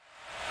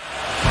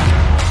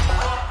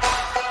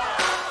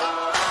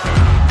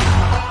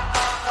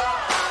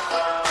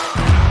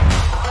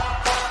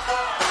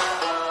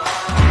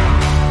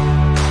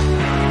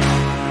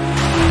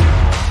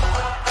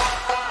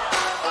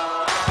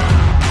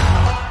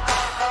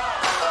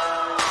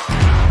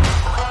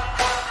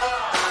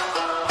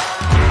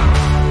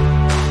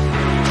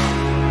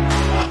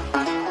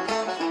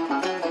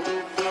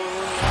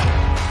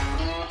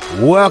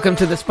Welcome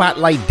to the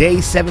Spotlight,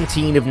 day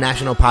 17 of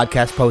National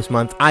Podcast Post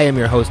Month. I am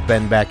your host,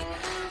 Ben Beck,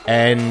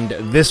 and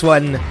this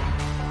one,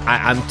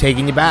 I'm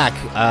taking you back.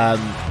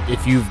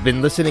 If you've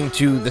been listening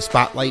to the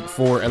Spotlight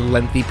for a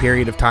lengthy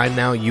period of time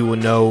now, you will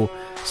know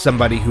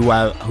somebody who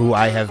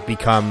I have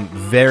become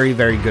very,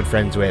 very good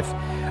friends with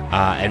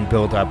and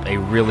built up a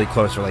really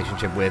close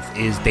relationship with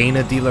is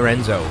Dana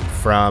DeLorenzo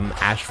from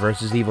Ash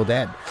vs. Evil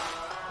Dead.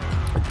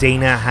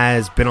 Dana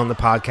has been on the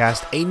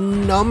podcast a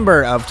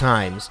number of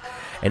times,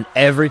 and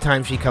every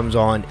time she comes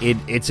on,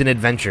 it's an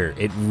adventure.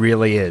 It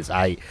really is.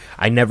 I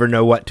never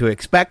know what to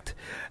expect,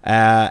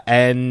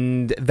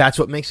 and that's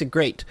what makes it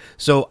great.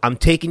 So I'm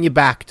taking you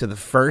back to the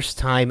first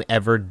time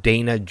ever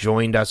Dana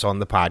joined me on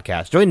the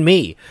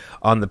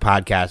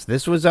podcast.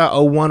 This was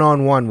a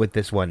one-on-one with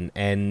this one,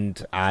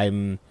 and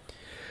I'm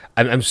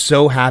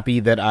so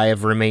happy that I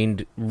have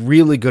remained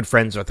really good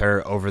friends with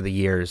her over the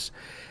years,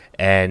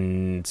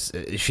 and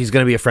she's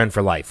going to be a friend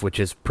for life, which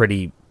is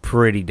pretty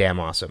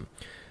damn awesome.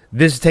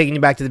 This is taking you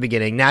back to the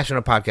beginning.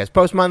 National Podcast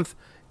Post Month,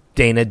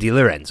 Dana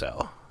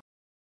DeLorenzo.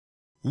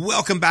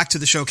 Welcome back to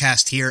the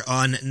showcast here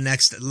on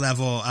Next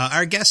Level.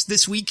 Our guest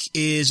this week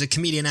is a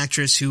comedian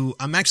actress who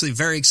I'm actually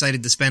very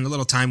excited to spend a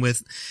little time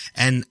with,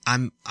 and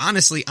I'm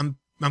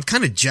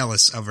kind of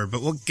jealous of her,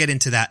 but we'll get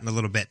into that in a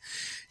little bit.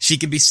 She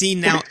can be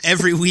seen now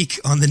every week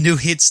on the new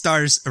Hit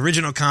Stars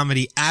original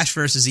comedy, Ash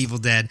vs. Evil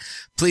Dead.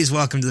 Please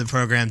welcome to the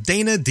program,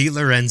 Dana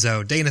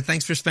DeLorenzo. Dana,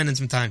 thanks for spending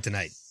some time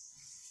tonight.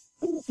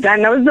 That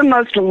was the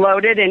most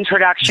loaded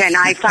introduction.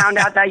 I found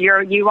out that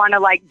you want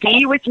to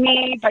be with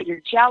me, but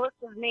you're jealous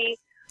of me.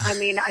 I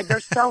mean,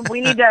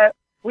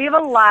 we have a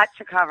lot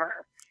to cover.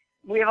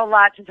 We have a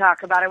lot to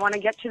talk about. I want to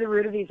get to the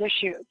root of these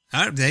issues.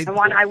 I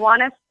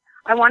want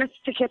us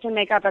to kiss and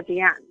make up at the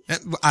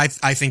end.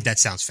 I think that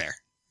sounds fair.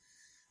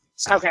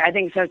 So. Okay, I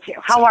think so too.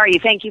 How are you?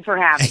 Thank you for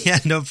having me. Yeah,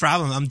 no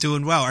problem. I'm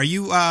doing well. Are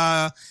you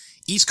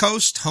East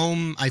Coast,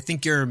 home? I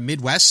think you're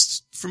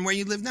Midwest from where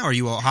you live now. Are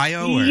you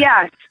Ohio? Or?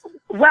 Yes.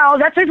 Well,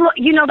 that's a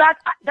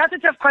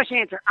tough question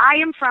to answer. I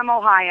am from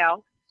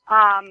Ohio,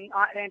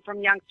 and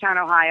from Youngstown,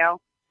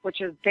 Ohio, which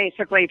is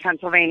basically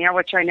Pennsylvania,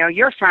 which I know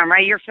you're from,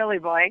 right? You're Philly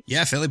boy.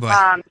 Yeah, Philly boy.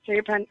 So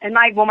you're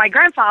my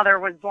grandfather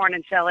was born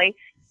in Philly,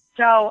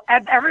 so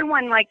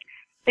everyone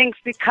thinks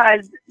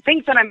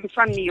that I'm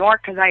from New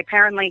York because I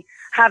apparently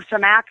have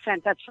some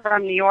accent that's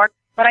from New York.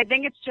 But I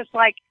think it's just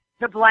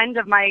the blend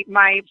of my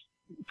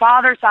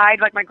father's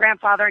side, my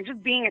grandfather, and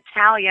just being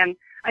Italian.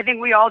 I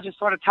think we all just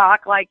sort of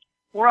talk like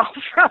we're all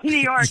from New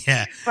York.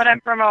 Yeah. But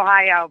I'm from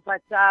Ohio.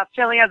 But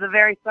Philly has a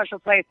very special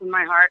place in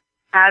my heart,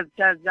 as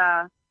does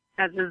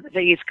the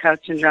East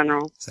Coast in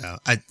general. So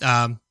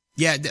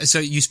yeah. So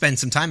you spend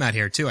some time out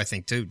here too, I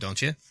think, too,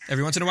 don't you?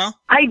 Every once in a while?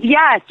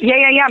 Yes.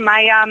 Yeah.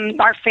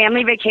 Our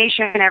family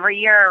vacation every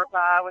year,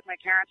 with my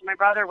parents and my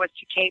brother was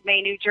to Cape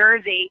May, New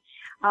Jersey.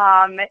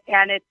 And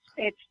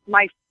it's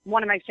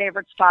one of my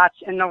favorite spots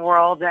in the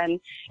world. And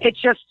it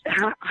just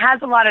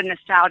has a lot of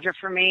nostalgia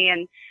for me.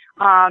 And,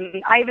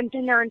 I haven't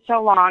been there in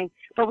so long,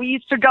 but we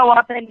used to go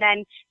up and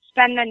then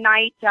spend the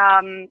night,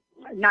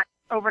 not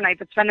overnight,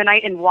 but spend the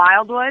night in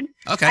Wildwood.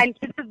 Okay. And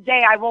to this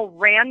day,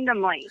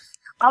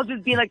 I'll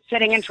just be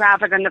sitting in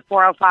traffic on the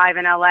 405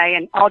 in LA,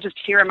 and I'll just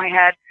hear in my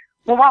head,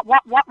 well,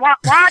 what,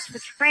 the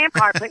tram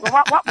car, please.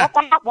 What,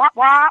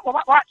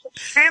 the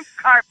tram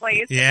car,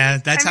 please. Yeah,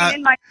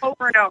 in my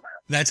over and over.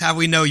 That's how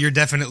we know you're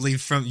definitely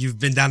you've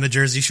been down the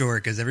Jersey Shore,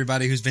 because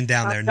everybody who's been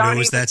down there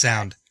knows that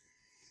sound.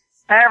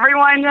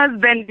 Everyone has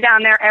been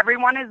down there.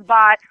 Everyone has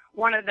bought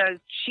one of those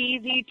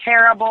cheesy,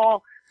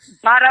 terrible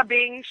bada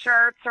bing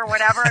shirts or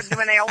whatever,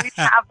 when they always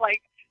have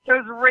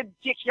those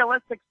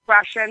ridiculous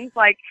expressions,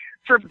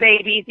 for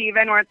babies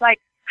even, where it's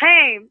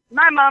hey,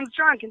 my mom's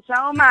drunk and so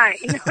am I.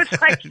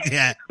 It's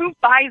yeah. Who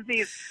buys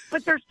these?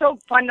 But they're so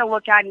fun to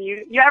look at,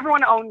 and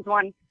everyone owns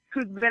one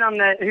who's been on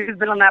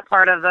that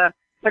part of the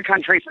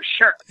country for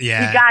sure.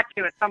 Yeah. You got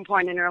to at some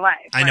point in your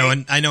life. I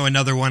know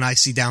another one I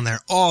see down there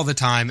all the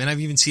time, and I've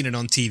even seen it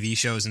on TV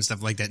shows and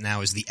stuff like that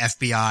now, is the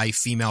FBI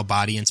female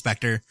body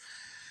inspector.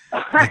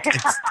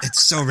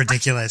 It's so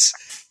ridiculous.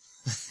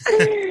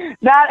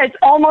 That it's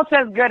almost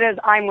as good as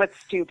I'm with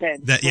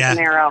Stupid. Yeah. An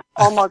arrow.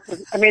 Almost.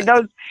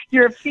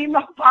 You're a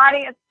female body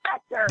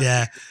inspector.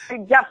 Yeah. I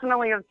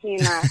definitely have seen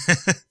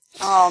that.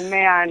 Oh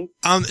man.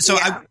 So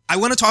yeah. I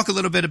want to talk a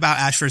little bit about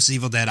Ash vs.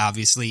 Evil Dead.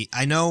 Obviously,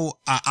 I know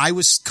I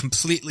was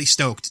completely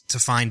stoked to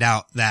find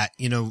out that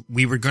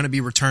we were going to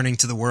be returning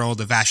to the world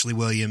of Ashley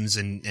Williams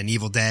and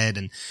Evil Dead,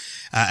 and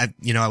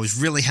I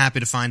was really happy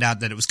to find out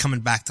that it was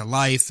coming back to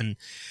life.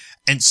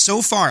 And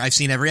so far, I've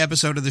seen every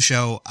episode of the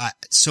show.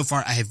 So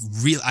far,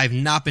 I've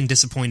not been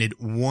disappointed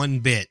one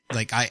bit.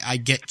 I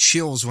get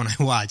chills when I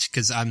watch,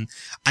 because I'm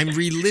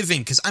reliving,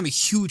 because I'm a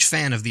huge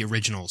fan of the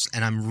originals,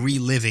 and I'm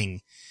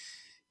reliving,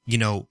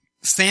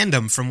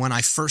 fandom from when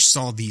I first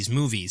saw these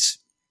movies.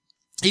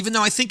 Even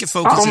though I think it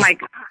focuses,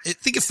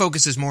 it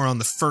focuses more on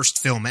the first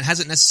film. It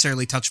hasn't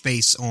necessarily touched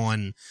base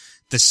on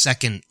the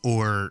second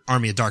or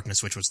Army of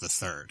Darkness, which was the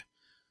third.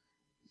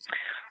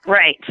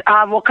 Right.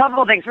 Well, a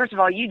couple of things. First of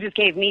all, you just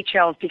gave me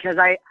chills because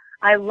I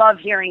I love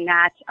hearing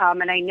that.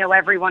 And I know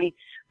everyone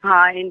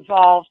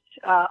involved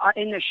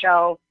in the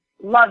show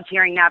loves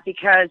hearing that,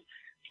 because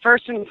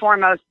first and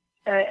foremost,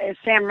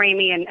 Sam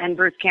Raimi and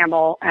Bruce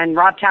Campbell and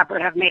Rob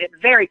Tapert have made it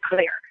very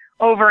clear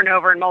over and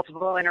over in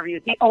multiple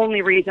interviews, the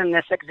only reason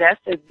this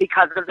exists is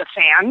because of the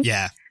fans.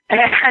 Yeah.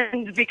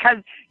 And because,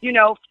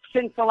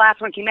 since the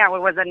last one came out,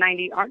 what was it,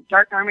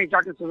 Army of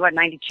Darkness was what,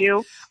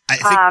 92? I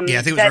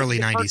think it was early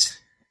 90s.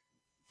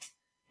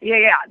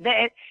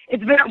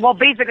 It's been, well,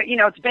 basically,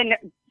 it's been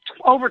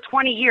over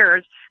 20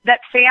 years that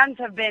fans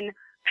have been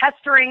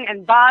pestering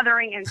and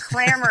bothering and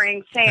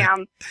clamoring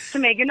Sam to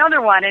make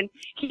another one. And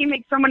he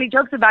makes so many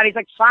jokes about it. He's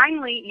like,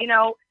 finally,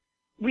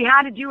 we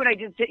had to do it. I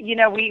just,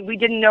 we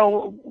didn't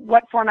know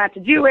what format to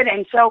do it.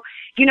 And so,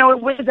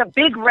 it was a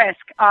big risk,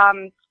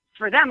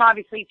 for them,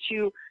 obviously,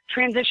 to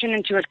transition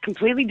into a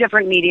completely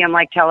different medium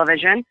like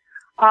television.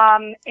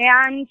 And,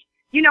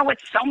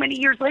 it's so many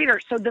years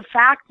later. So the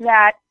fact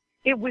that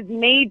it was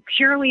made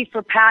purely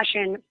for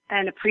passion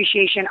and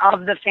appreciation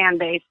of the fan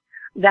base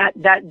that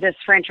this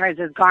franchise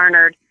has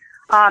garnered,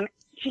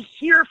 to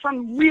hear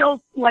from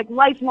real,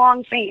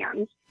 lifelong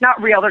fans,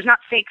 not real, there's not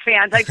fake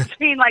fans. I just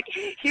mean,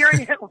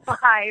 hearing it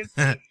live,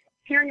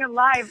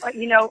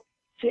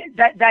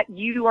 that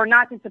you are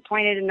not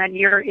disappointed and that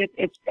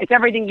it's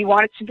everything you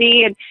want it to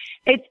be. And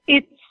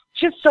it's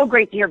just so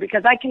great to hear,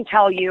 because I can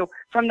tell you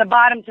from the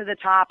bottom to the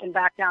top and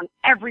back down,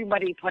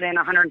 everybody put in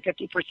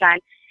 150%,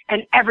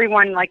 and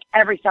everyone,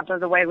 every step of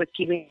the way, was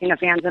keeping the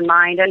fans in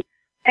mind. And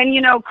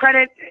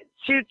credit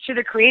to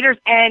the creators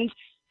and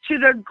to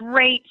the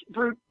great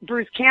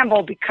Bruce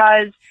Campbell,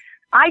 because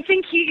I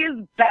think he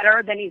is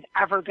better than he's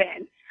ever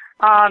been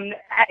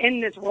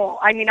in this role.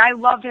 I mean, I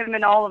loved him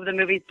in all of the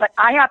movies, but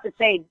I have to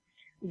say,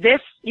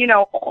 this,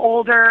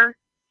 older,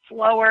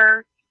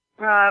 slower,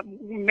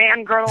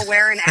 man girdle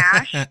wearing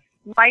Ash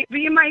might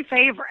be my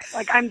favorite.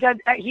 I'm dead.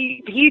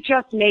 He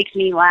just makes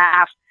me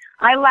laugh.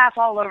 I laugh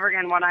all over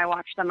again when I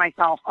watch them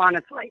myself,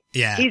 honestly.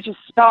 Yeah. He's just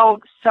so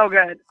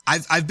good.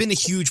 I've been a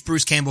huge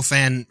Bruce Campbell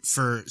fan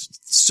for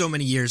so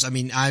many years. I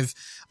mean, I've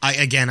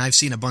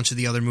seen a bunch of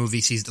the other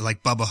movies. He's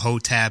like Bubba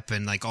Hotep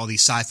and all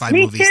these sci-fi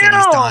movies that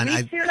he's done.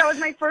 Me too. That was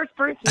my first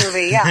Bruce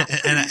movie. Yeah.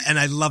 and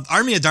I loved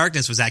Army of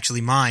Darkness was actually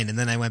mine. And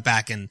then I went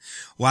back and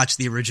watched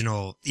the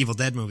original Evil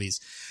Dead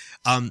movies.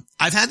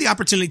 I've had the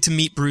opportunity to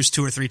meet Bruce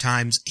 2 or 3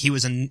 times. He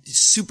was a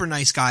super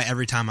nice guy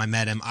every time I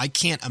met him. I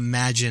can't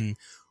imagine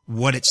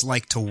what it's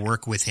like to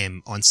work with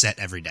him on set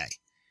every day.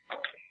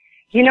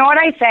 You know what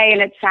I say,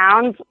 and it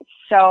sounds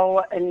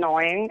so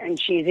annoying and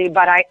cheesy,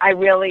 but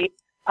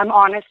I'm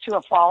honest to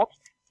a fault.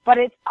 But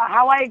it's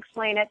how I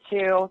explain it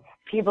to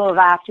people who've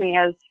asked me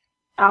is,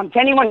 to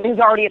anyone who's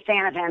already a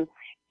fan of him,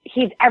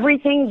 he's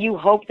everything you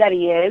hope that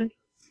he is,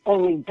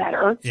 only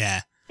better.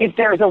 Yeah. If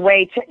there's a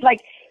way to,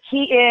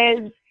 he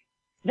is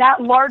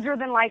that larger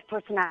than life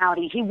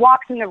personality. He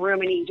walks in the room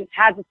and he just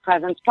has his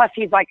presence. Plus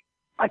he's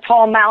a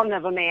tall mountain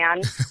of a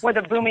man with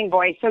a booming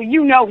voice. So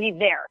he's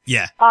there.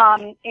 Yeah.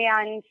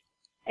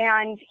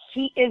 And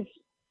he is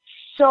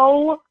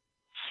so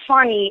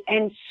funny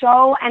and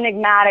so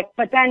enigmatic,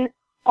 but then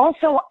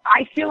also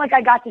I feel like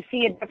I got to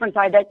see a different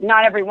side that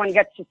not everyone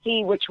gets to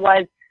see, which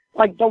was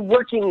the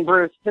working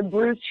Bruce, the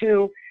Bruce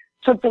who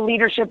took the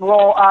leadership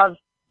role of,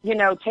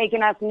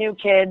 taking us new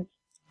kids,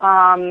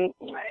 in,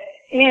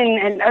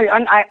 and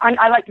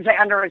I like to say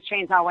under his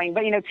chainsaw wing,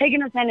 but,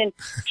 taking us in and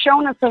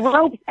showing us the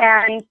ropes.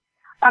 And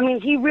I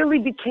mean, he really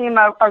became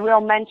a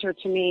real mentor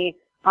to me.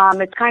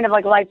 It's kind of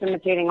like life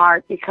imitating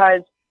art,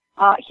 because,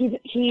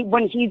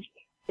 when he's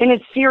in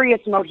his serious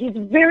mode, he's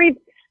very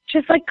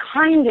just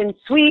kind and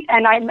sweet.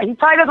 And he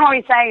probably doesn't want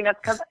me saying this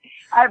because,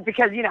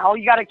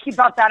 you got to keep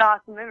up that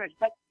awesome image,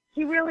 but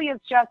he really is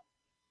just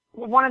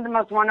one of the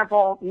most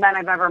wonderful men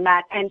I've ever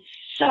met, and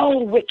so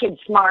wicked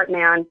smart,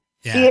 man.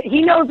 Yeah.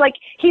 He knows,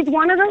 he's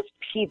one of those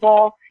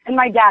people, and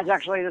my dad's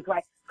actually this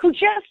way, who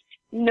just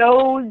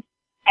knows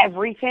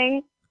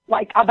everything,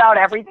 about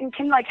everything,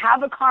 can,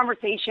 have a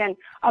conversation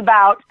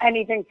about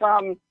anything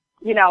from,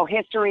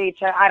 history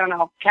to, I don't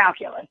know,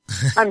 calculus,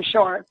 I'm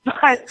sure.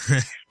 But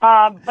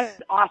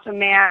awesome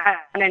man.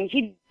 And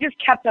he just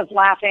kept us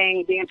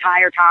laughing the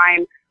entire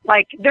time.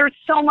 There's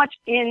so much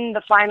in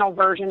the final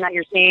version that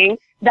you're seeing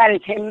that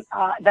is him,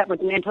 that was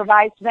an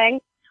improvised thing.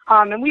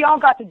 And we all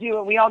got to do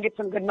it. We all get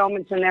some good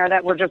moments in there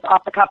that were just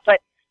off the cuff.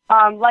 But,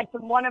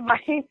 one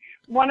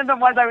of the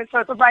ones I was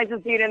so surprised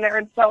to see it in there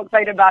and so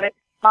excited about it.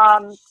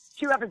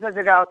 2 episodes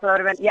ago, so it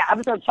would have been,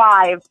 episode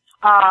 5.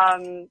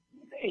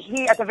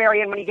 He, at the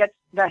very end, when he gets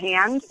the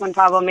hand, when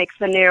Pablo makes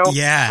the new,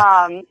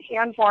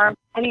 hand for him,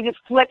 and he just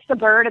flips the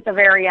bird at the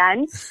very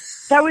end.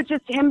 That was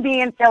just him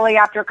being silly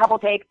after a couple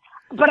takes.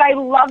 But I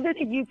loved it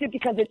in YouTube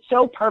because it's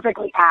so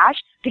perfectly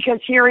Ash, because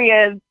here he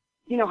is,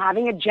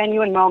 having a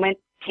genuine moment,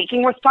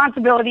 taking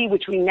responsibility,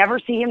 which we never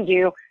see him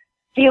do,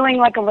 feeling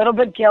a little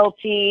bit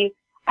guilty,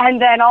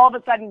 and then all of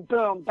a sudden,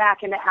 boom,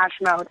 back into Ash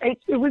mode.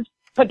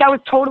 But that was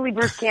totally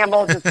Bruce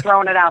Campbell just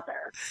throwing it out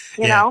there,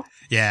 you know?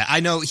 Yeah,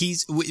 I know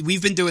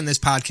we've been doing this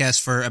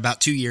podcast for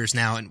about 2 years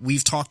now, and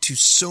we've talked to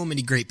so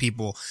many great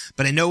people,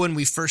 but I know when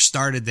we first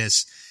started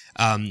this,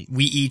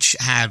 we each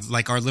have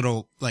like our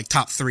little like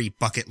top 3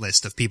 bucket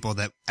list of people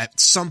that at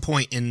some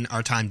point in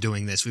our time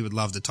doing this, we would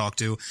love to talk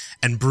to.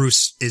 And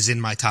Bruce is in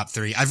my top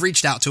 3. I've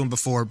reached out to him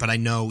before, but I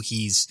know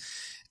he's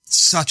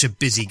such a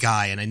busy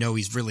guy and I know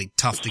he's really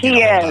tough to get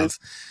a hold of.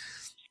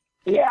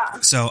 Yeah.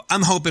 So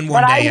I'm hoping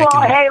one day I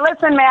can. Hey,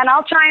 listen, man,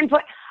 I'll try and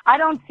I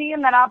don't see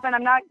him that often.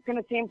 I'm not going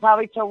to see him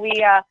probably till we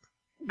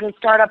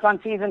start up on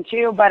season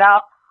 2, but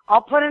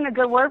I'll put in a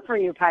good word for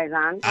you,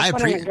 Paisan.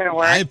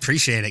 I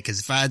appreciate it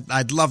because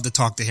I'd love to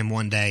talk to him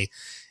one day,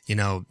 you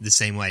know, the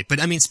same way.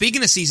 But I mean,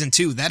 speaking of season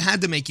 2, that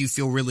had to make you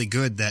feel really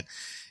good that,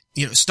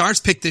 you know,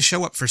 Starz picked this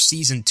show up for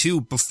season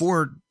 2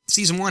 before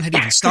season 1 had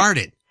even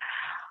started.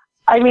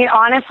 I mean,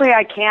 honestly,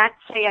 I can't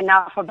say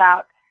enough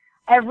about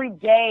every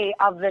day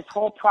of this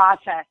whole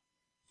process,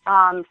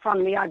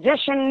 from the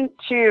audition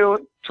to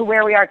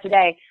where we are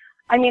today.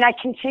 I mean, I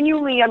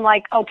continually am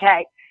like,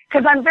 okay,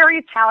 because I'm very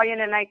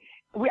Italian and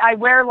I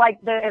wear like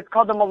it's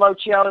called the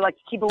Malocchio, like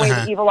to keep away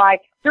the evil eye.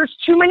 There's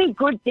too many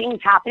good things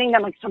happening.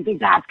 I'm like, something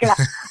bad's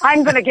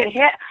I'm gonna get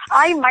hit.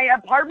 My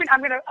apartment,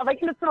 I'm gonna, like,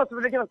 it's the most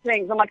ridiculous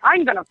things. I'm like,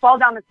 I'm gonna fall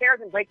down the stairs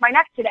and break my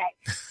neck today.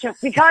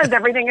 Just because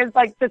everything is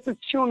like, this is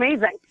too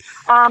amazing.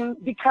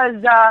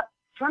 Because,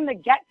 from the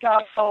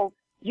get-go,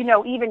 you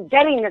know, even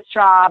getting this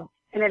job,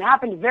 and it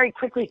happened very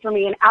quickly for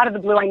me and out of the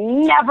blue. I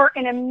never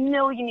in a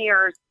million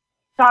years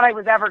thought I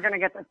was ever going to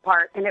get this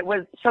part. And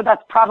so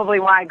that's probably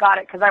why I got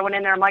it. Cause I went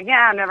in there. I'm like,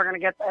 yeah, I'm never going to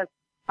get this.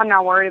 I'm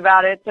not worried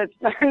about it. They're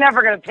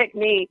never going to pick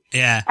me.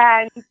 Yeah.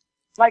 And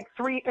like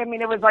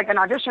it was like an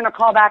audition, a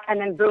callback,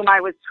 and then boom, I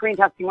was screen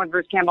testing with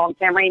Bruce Campbell and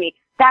Sam Raimi.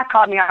 That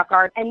caught me off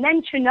guard. And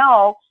then to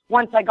know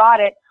once I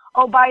got it,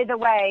 oh, by the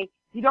way,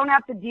 you don't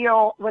have to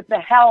deal with the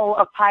hell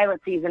of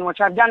pilot season,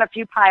 which I've done a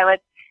few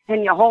pilots,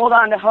 and you hold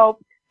on to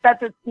hope that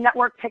the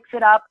network picks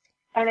it up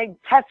and it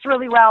tests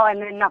really well,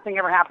 and then nothing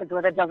ever happens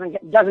with it.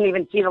 Doesn't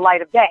even see the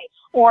light of day,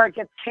 or it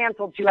gets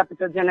canceled 2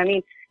 episodes in. I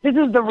mean, this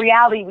is the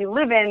reality we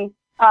live in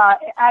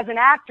as an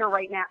actor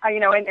right now, you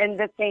know, in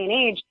this day and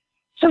age.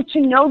 So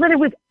to know that it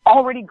was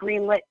already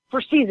greenlit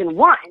for season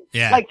 1,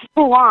 like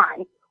full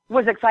on,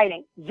 was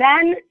exciting.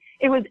 Then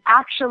it was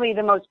actually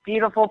the most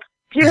beautifully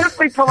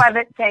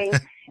poetic thing.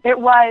 It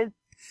was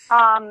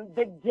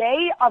the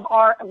day of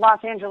our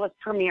Los Angeles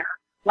premiere.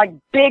 Like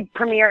big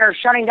premiere,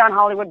 shutting down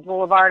Hollywood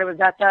Boulevard. It was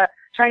at the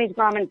Chinese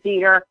Grauman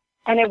Theater,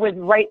 and it was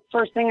right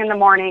first thing in the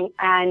morning,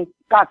 and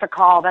got the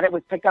call that it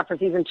was picked up for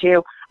season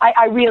 2.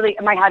 I really,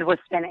 my head was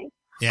spinning.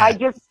 Yeah. I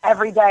just,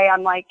 every day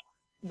I'm like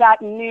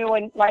that new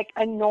and like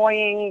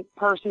annoying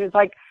person who's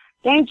like,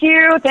 thank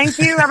you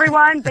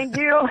everyone, thank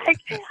you. Like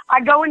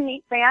I go and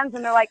meet fans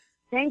and they're like,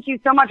 thank you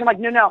so much. I'm like,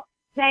 no,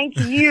 thank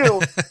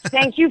you.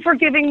 Thank you for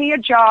giving me a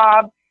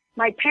job.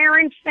 My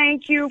parents,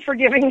 thank you for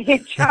giving me a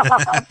job,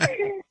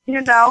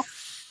 you know?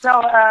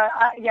 So,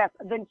 yes,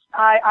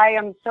 I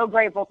am so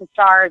grateful to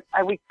Starz.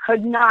 We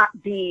could not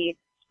be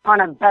on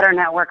a better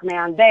network,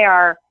 man. They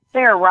are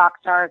rock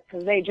stars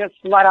because they just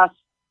let us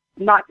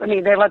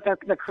they let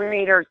the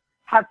creators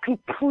have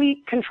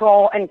complete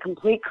control and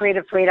complete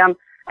creative freedom.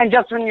 And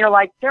just when you're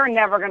like, they're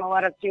never going to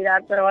let us do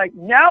that, they're like,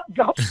 nope,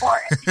 go for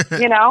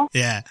it. You know?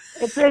 Yeah.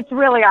 It's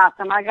really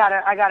awesome. I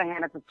gotta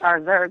hand it to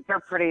Starz. They're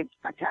pretty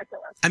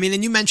spectacular. I mean,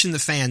 and you mentioned the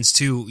fans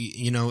too,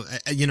 you know,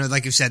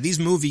 like you said, these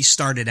movies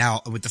started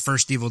out with the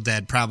first Evil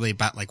Dead probably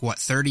about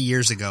 30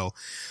 years ago.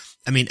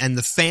 I mean, and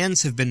the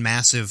fans have been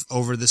massive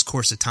over this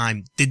course of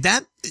time.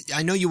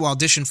 I know you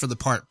auditioned for the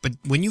part, but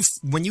when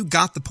you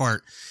got the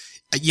part,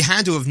 you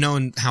had to have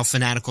known how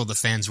fanatical the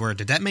fans were.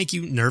 Did that make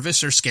you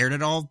nervous or scared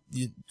at all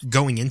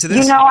going into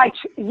this? You know,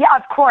 yeah,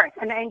 of course.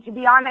 And to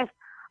be honest,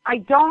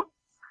 I'm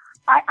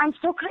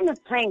still kind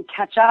of playing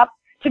catch up.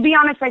 To be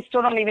honest, I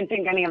still don't even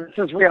think any of this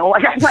is real.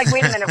 Like, I'm like,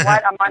 wait a minute,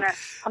 what?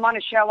 I'm on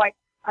a show.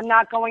 I'm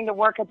not going to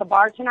work at the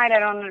bar tonight. I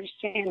don't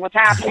understand what's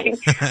happening.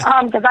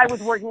 Cause I was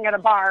working at a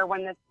bar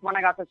when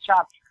I got this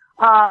job.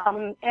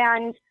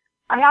 And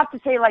I have to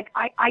say, like,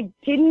 I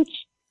didn't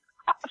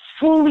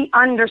fully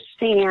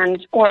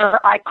understand,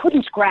 or I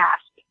couldn't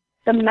grasp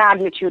the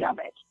magnitude of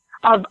it,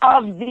 of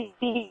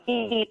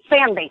the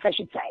fan base, I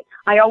should say.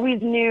 I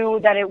always knew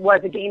that it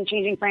was a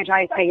game-changing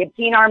franchise. I had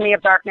seen Army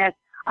of Darkness.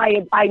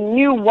 I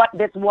knew what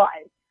this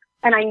was,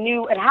 and I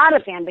knew it had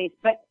a fan base,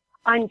 but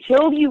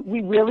until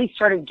we really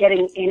started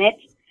getting in it,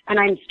 and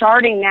I'm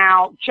starting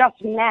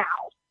just now,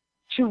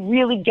 to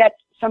really get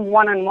some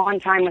one-on-one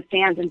time with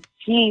fans and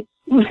see,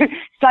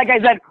 like I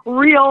said,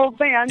 real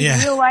fans,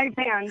 real life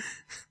fans.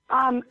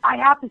 I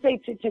have to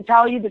say, to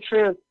tell you the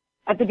truth,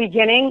 at the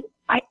beginning,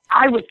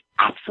 I was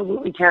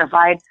absolutely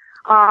terrified.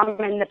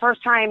 And the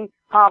first time,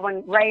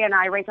 when Ray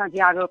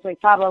Santiago played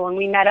Pablo, when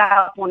we met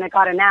up, when it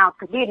got announced,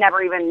 because we had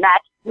never even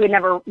met, we had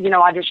never,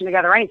 auditioned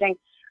together or anything.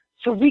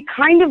 So we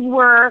kind of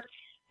were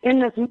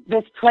in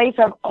this place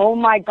of, oh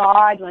my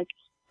God, like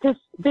this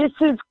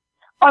is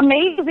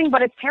amazing,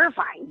 but it's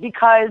terrifying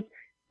because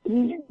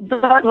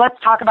let's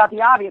talk about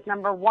the obvious.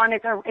 Number one,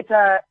 it's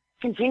a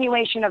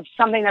continuation of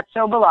something that's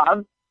so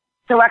beloved.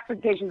 So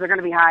expectations are going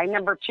to be high.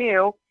 Number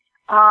two,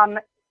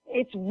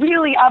 it's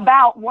really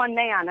about one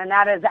man, and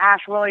that is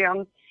Ash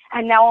Williams.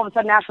 And now all of a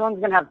sudden Ashlyn's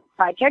going to have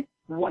a sidekick.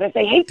 What if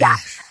they hate that?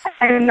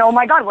 And oh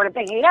my God, what if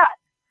they hate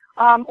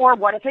us? Or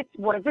what if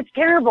it's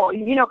terrible?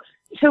 You know,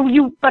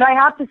 but I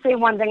have to say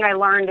one thing I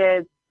learned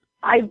is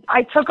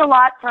I took a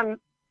lot from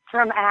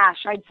Ash.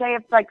 I'd say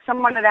if like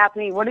someone had asked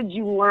me, what did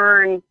you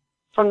learn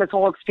from this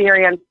whole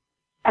experience?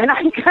 And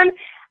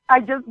I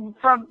just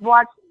from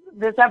watch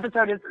this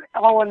episode is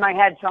all in my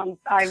head. So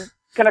I'm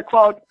going to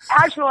quote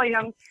Ash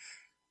Williams,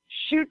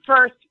 shoot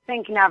first,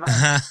 think never.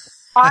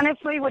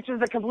 Honestly, which is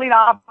the complete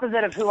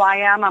opposite of who I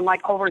am. I'm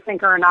like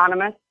overthinker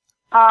anonymous.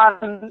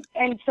 And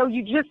so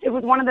it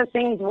was one of those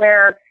things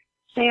where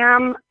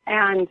Sam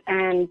and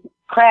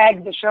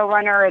Craig, the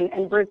showrunner,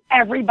 and Bruce,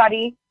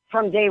 everybody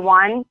from day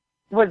one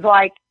was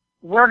like,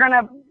 we're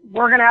gonna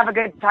have a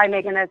good time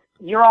making this.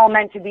 You're all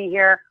meant to be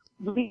here.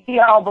 We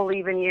all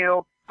believe in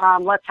you.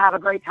 Let's have a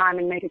great time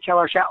and make a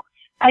killer show.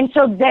 And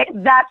so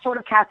that sort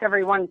of cast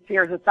everyone's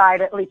fears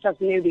aside, at least us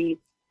newbies,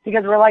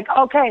 because we're like,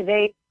 okay,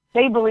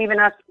 they believe in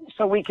us,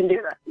 so we can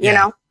do this, you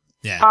know?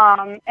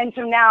 Yeah. And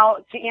so now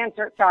to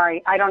answer,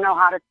 sorry, I don't know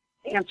how to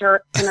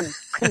answer in a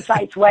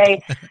concise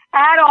way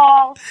at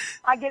all.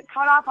 I get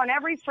cut off on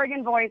every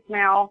friggin'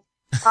 voicemail.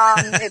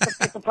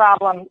 It's a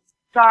problem.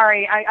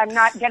 Sorry, I'm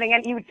not getting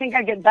it. You would think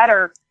I'd get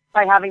better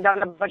by having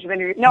done a bunch of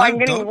interviews. No, I'm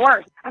getting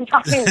worse. I'm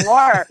talking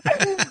more.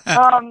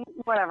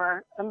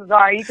 Whatever. I'm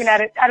sorry. You can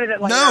edit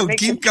it later. No,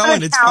 keep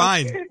going. It's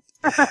fine.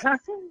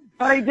 But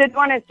I did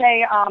want to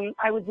say,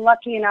 I was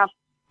lucky enough.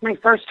 My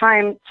first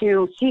time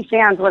to see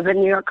fans was at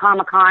New York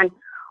Comic Con,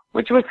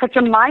 which was such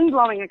a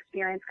mind-blowing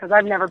experience because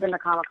I've never been to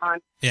Comic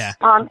Con. Yeah.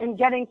 And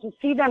getting to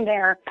see them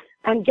there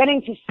and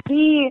getting to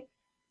see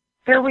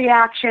their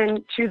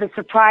reaction to the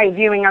surprise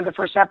viewing of the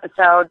first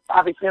episode,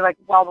 obviously like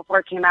well before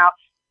it came out.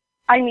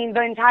 I mean,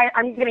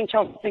 I'm getting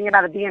chills thinking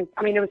about it being,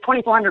 I mean, it was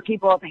 2,400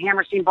 people at the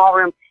Hammerstein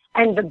Ballroom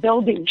and the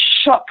building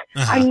shook.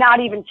 Uh-huh. I'm not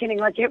even kidding.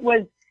 Like it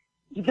was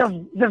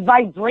the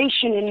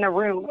vibration in the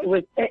room.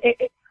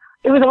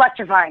 It was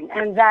electrifying.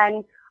 And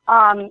then,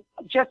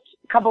 just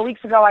a couple of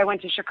weeks ago, I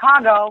went to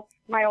Chicago,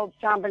 my old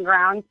stomping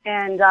grounds,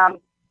 and,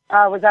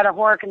 was at a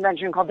horror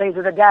convention called Days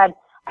of the Dead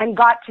and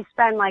got to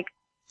spend like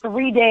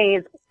 3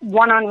 days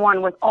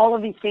one-on-one with all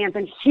of these fans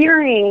and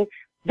hearing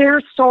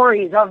their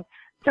stories of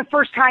the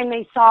first time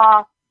they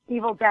saw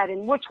Evil Dead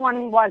and which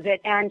one was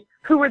it and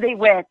who were they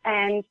with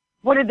and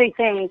what did they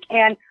think.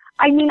 And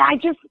I mean,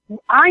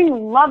 I'm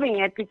loving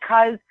it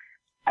because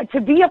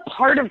to be a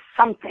part of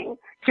something,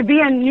 to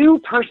be a new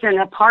person,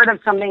 a part of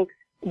something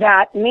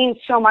that means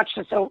so much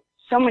to so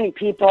many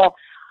people,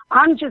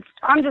 I'm just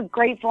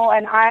grateful,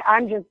 and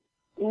I'm just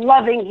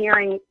loving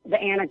hearing the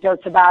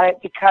anecdotes about it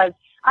because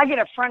I get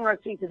a front row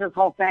seat to this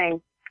whole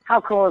thing. How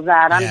cool is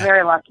that? I'm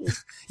very lucky.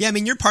 Yeah, I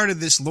mean, you're part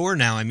of this lore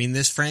now. I mean,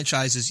 this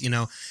franchise is,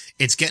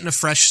 it's getting a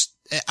fresh,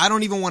 I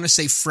don't even want to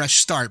say fresh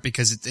start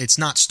because it's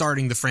not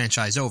starting the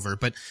franchise over,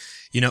 but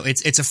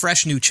it's a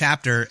fresh new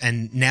chapter,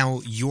 and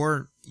now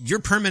you're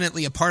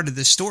permanently a part of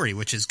this story,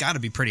 which has got to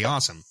be pretty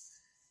awesome.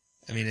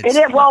 I mean,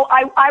 well,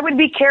 I would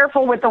be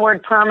careful with the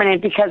word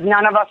permanent because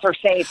none of us are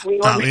safe.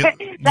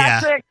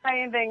 That's the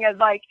exciting thing is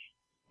like,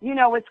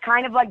 it's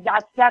kind of like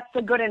that's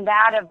the good and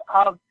bad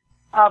of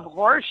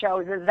horror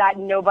shows is that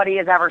nobody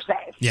is ever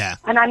safe. Yeah.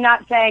 And I'm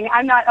not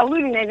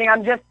alluding to anything.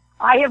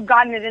 I have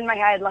gotten it in my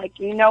head, like,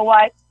 you know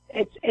what?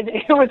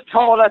 It was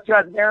told us to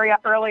us very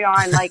early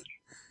on, like,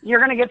 you're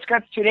going to get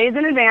scripts 2 days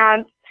in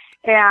advance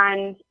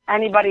and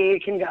anybody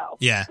can go.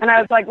 Yeah. And I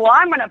was like, well,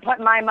 I'm going to put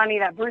my money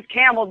that Bruce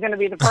Campbell's going to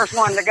be the first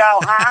one to go,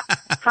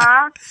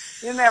 huh?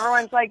 And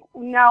everyone's like,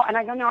 no. And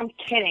I go, no, I'm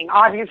kidding,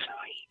 obviously.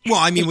 Well,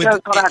 I mean, with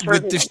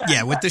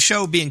the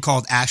show being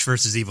called Ash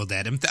versus Evil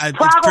Dead,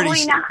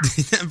 probably not.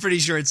 I'm pretty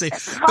sure it's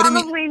safe.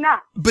 Probably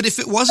not. But if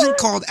it wasn't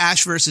called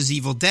Ash versus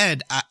Evil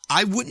Dead,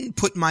 I wouldn't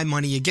put my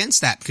money against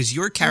that because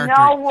your character.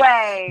 No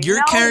way.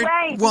 Your character.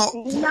 Well,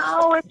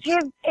 no,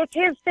 it's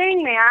his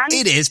thing, man.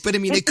 It is, but I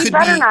mean, it could be.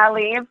 Better not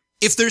leave.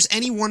 If there's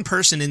any one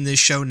person in this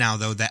show now,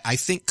 though, that I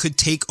think could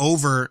take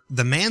over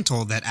the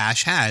mantle that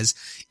Ash has,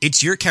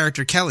 it's your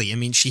character, Kelly. I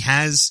mean,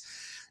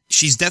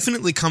 she's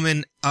definitely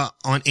coming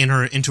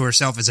into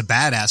herself as a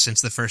badass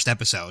since the first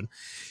episode.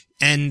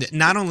 And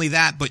not only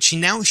that, but she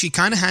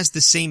kind of has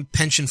the same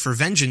penchant for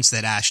vengeance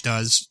that Ash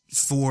does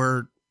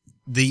for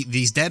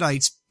these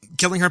Deadites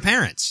killing her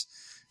parents.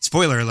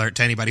 Spoiler alert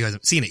to anybody who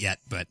hasn't seen it yet,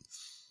 but.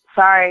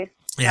 Sorry.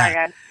 Yeah. Sorry,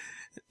 guys.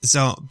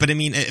 So, but I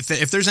mean,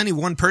 if there's any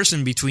one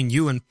person between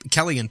you and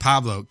Kelly and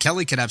Pablo,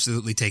 Kelly could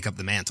absolutely take up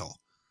the mantle.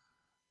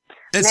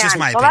 That's just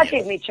my opinion. Well, that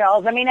gave me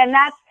chills. I mean, and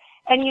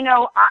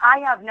I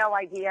have no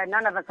idea.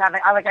 None of us have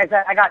it. Like I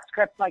said, I got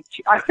scripts I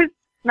was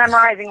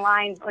memorizing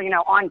lines,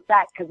 on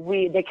set because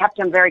they kept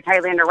them very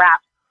tightly under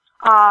wraps.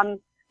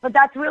 But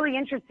that's really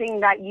interesting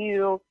that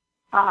you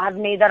have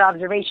made that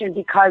observation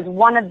because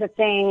one of the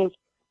things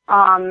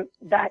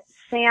that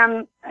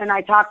Sam and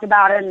I talked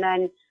about, and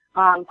then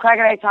Craig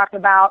and I talked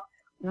about,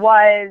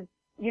 was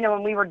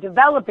when we were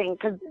developing,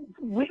 because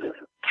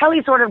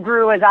Kelly sort of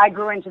grew as I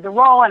grew into the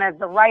role, and as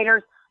the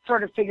writers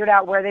sort of figured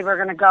out where they were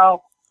going to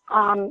go.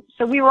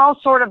 So we were all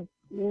sort of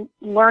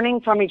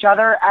learning from each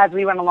other as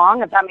we went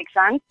along, if that makes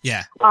sense.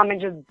 Yeah.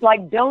 And just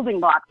like building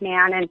blocks,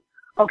 man. And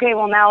okay,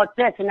 well now it's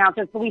this and now it's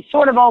this. But we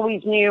sort of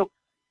always knew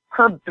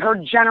her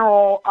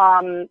general,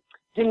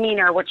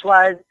 demeanor, which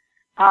was,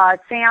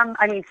 Sam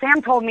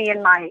told me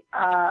in my,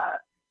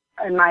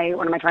 what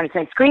am I trying to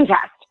say? Screen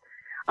test.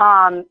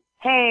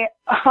 Hey,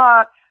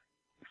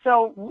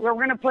 so we're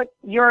going to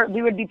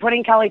we would be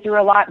putting Kelly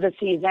through a lot this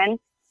season.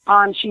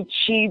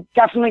 She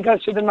definitely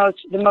goes through the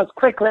most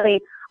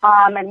quickly.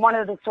 And one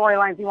of the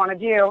storylines we want to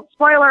do,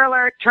 spoiler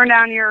alert, turn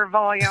down your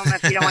volume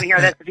if you don't want to hear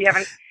this, if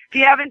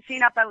you haven't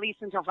seen up at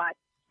least until 5.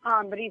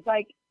 But he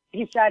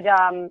said,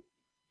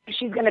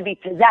 she's going to be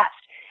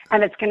possessed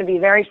and it's going to be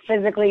very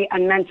physically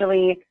and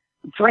mentally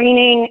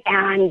draining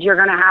and you're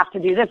going to have to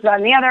do this, that,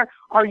 and the other.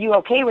 Are you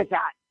okay with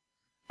that?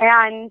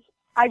 And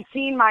I've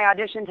seen my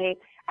audition tape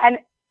and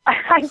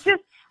I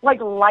just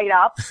like light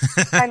up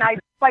and I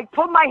like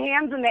put my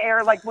hands in the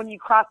air like when you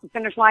cross the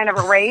finish line of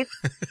a race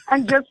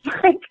and just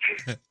like,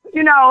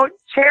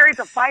 Chariots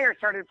of Fire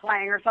started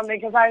playing or something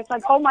because I was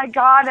like, oh my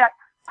God,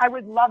 I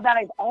would love that.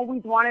 I've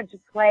always wanted to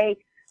play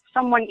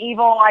someone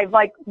evil. I've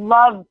like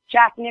loved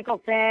Jack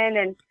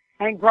Nicholson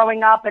and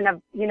growing up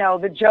and,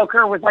 the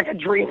Joker was like a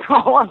dream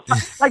role.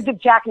 Like the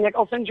Jack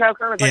Nicholson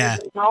Joker was like a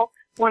dream role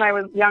when I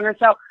was younger.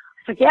 So I was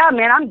like, yeah,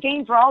 man, I'm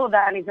game for all of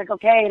that. And he's like,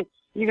 okay,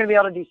 you're going to be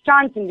able to do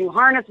stunts and do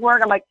harness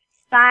work. I'm like,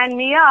 sign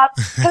me up.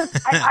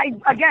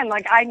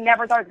 I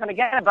never thought I was going to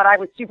get it, but I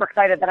was super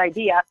excited that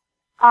idea.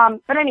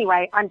 But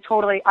anyway, I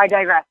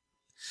digress.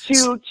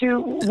 To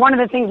one of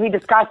the things we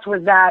discussed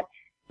was that,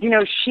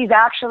 she's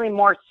actually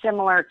more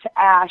similar to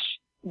Ash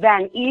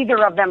than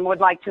either of them would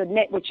like to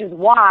admit, which is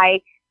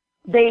why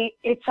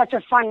it's such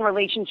a fun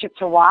relationship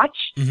to watch,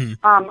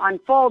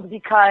 unfold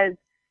because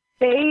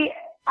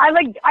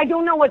I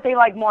don't know what they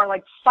like more,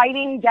 like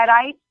fighting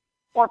Deadites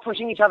or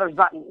pushing each other's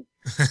buttons,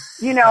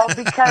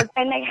 because,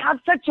 and they have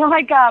such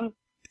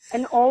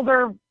an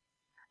older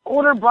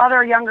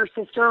brother, younger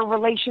sister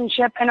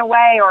relationship in a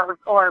way,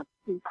 or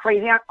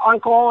crazy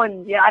uncle.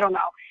 And yeah, I don't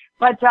know,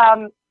 but,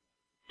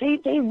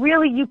 they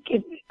really,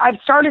 I've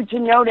started to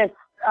notice,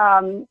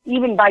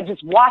 even by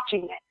just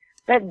watching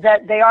it,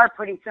 that they are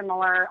pretty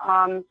similar.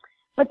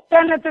 But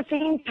then at the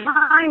same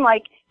time,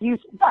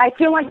 I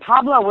feel like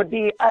Pablo would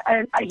be,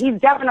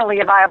 he's definitely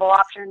a viable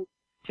option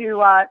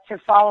to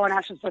follow in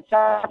Ash's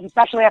footsteps,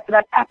 especially after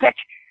that epic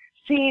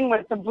scene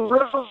with the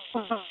brutal,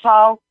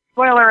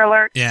 spoiler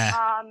alert,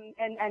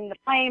 and the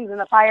flames and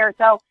the fire.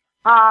 So,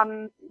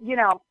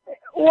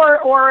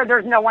 or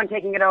there's no one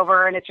taking it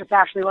over and it's just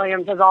Ashley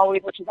Williams as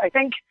always, which is, I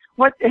think,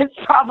 what is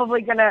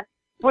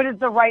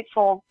the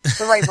rightful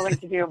thing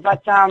to do.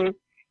 But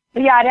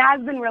yeah, it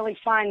has been really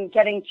fun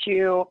getting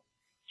to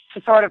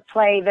sort of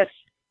play this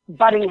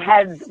butting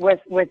heads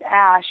with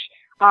Ash.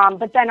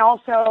 But then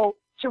also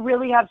to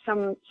really have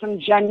some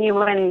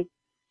genuine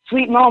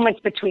sweet moments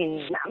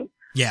between them.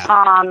 Yeah.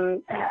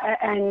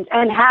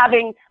 And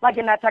having, like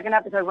in that second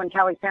episode when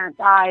Kelly's parents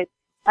died,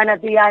 and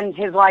at the end,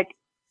 his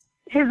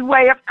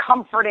way of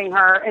comforting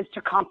her is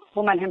to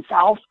compliment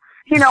himself.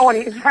 When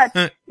he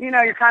said,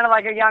 you're kind of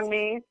like a young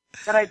me,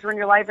 that I ruin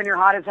your life and you're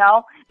hot as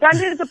hell. That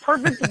is the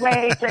perfect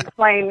way to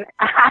explain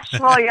Ash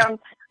Williams.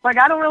 Like,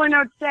 I don't really know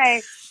what to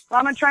say, so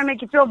I'm going to try and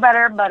make you feel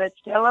better, but it's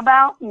still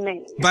about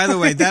me. By the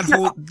way,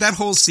 that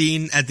whole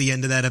scene at the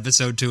end of that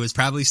episode too is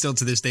probably still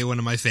to this day one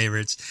of my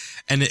favorites.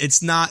 And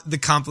it's not the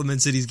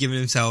compliments that he's giving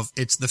himself.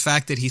 It's the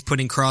fact that he's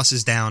putting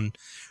crosses down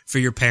for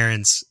your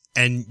parents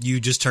and you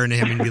just turn to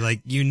him and be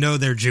like,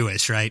 they're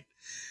Jewish, right?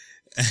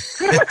 It's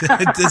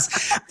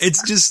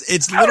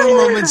little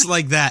moments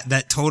like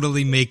that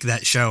totally make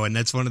that show. And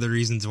that's one of the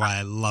reasons why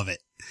I love it.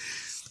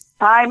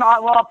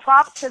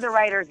 Props to the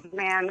writers,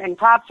 man, and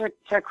props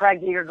to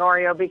Craig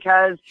DiGregorio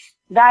because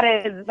that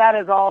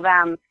is all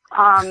them.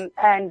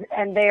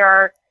 And they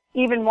are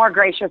even more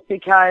gracious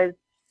because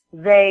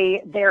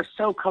they're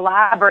so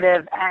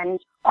collaborative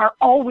and are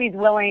always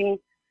willing,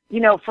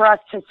 for us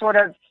to sort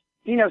of,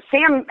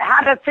 Sam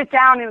had to sit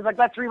down and he was like,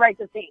 let's rewrite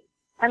the scene,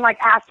 and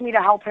asked me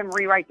to help him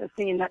rewrite the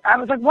scene. That I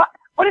was like, what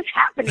is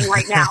happening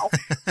right now?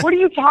 What are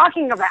you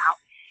talking about?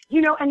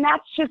 And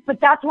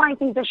that's why I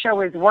think the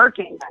show is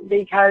working,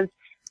 because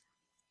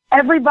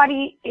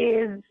everybody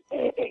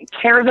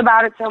cares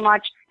about it so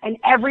much and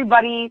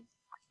everybody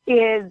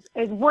is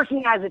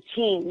working as a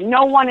team.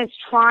 No one is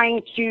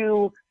trying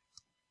to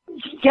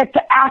get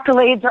the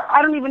accolades, or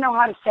I don't even know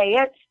how to say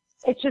it.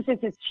 It's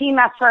a team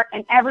effort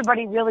and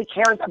everybody really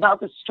cares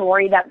about the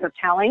story that they're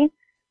telling.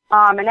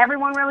 And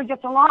everyone really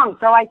gets along.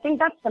 So I think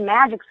that's the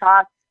magic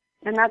sauce.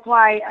 And that's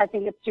why I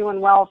think it's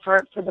doing well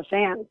for the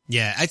fans.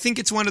 Yeah, I think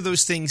it's one of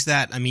those things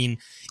that,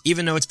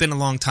 even though it's been a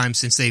long time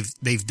since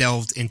they've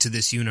delved into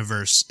this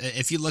universe,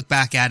 if you look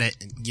back at it,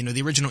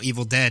 the original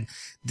Evil Dead,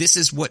 this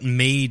is what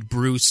made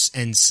Bruce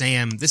and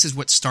Sam, this is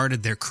what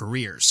started their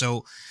career.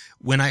 So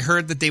when I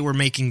heard that they were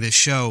making this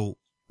show,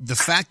 the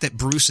fact that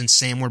Bruce and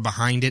Sam were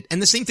behind it, and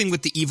the same thing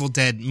with the Evil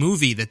Dead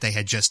movie that they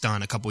had just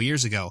done a couple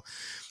years ago,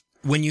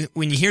 when you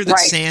hear that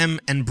Sam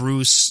and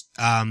Bruce,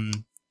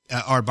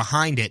 are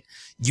behind it,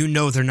 you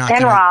know they're not.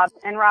 And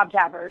Rob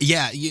Tappert.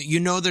 Yeah, you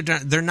know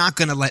they're not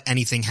going to let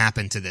anything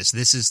happen to this.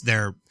 This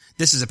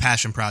is a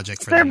passion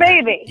project for them. Their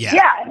baby.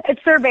 Yeah,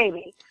 it's their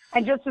baby.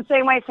 And just the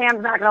same way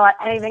Sam's not going to let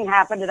anything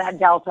happen to that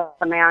Delta,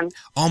 man.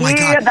 Oh my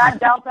God. That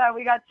Delta,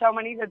 we got so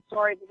many good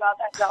stories about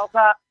that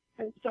Delta.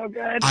 It's so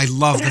good. I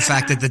love the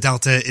fact that the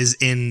Delta is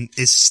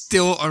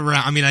still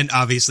around. I mean,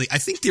 I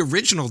think the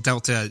original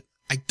Delta,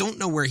 I don't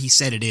know where he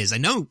said it is. I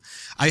know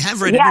I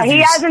have read interviews.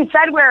 He hasn't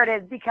said where it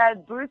is because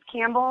Bruce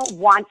Campbell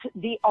wants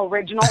the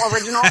original.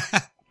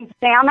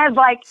 Sam has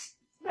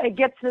it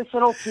gets this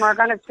little smirk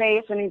on his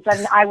face, and he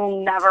said, I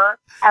will never,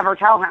 ever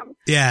tell him.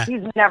 Yeah.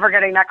 He's never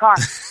getting that car.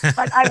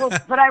 But I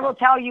will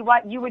tell you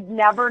what, you would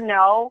never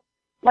know.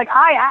 Like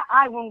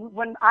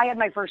when I had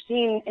my first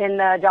scene in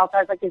the Delta,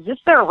 I was like, is this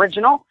their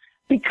original?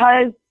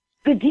 Because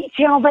the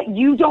detail that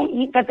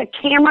that the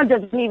camera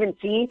doesn't even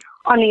see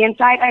on the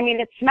inside. I mean,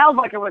 it smells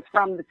like it was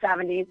from the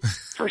 70s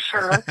for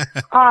sure.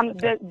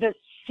 The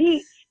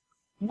seats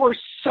were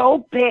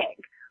so big.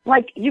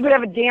 Like you could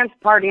have a dance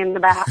party in the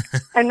back,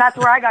 and that's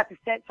where I got to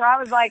sit. So I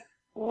was like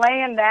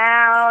laying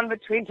down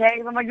between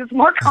takes. I'm like, it's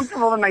more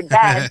comfortable than my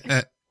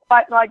bed.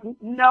 But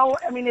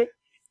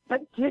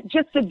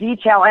just the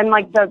detail and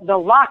the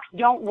locks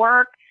don't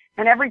work.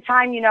 And every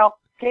time,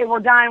 okay, we're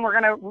done, we're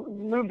going to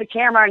move the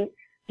camera, and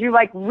you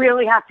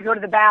really have to go to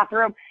the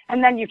bathroom,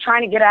 and then you're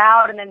trying to get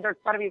out, and then there's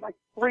got to be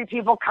 3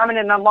 people coming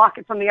and unlock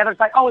it from the other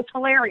side. Oh, it's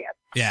hilarious.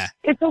 Yeah.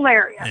 It's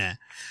hilarious. Yeah.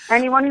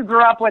 Anyone who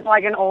grew up with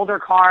an older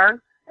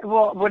car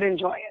would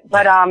enjoy it.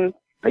 But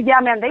yeah,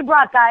 man, they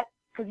brought that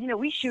because,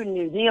 we shoot in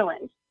New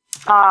Zealand,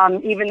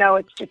 even though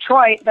it's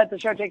Detroit that the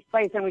show takes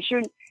place, and we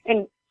shoot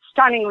in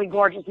stunningly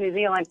gorgeous New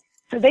Zealand.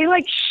 So they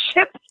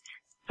shipped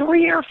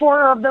 3 or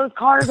 4 of those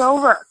cars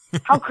over.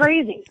 How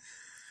crazy.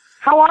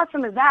 How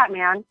awesome is that,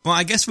 man? Well,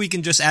 I guess we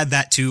can just add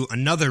that to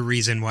another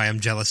reason why I'm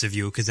jealous of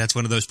you, because that's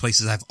one of those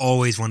places I've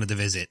always wanted to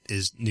visit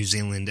is New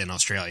Zealand and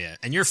Australia.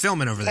 And you're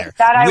filming over there.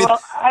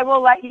 I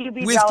will let you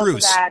be jealous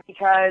Bruce. of that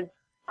because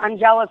I'm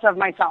jealous of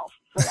myself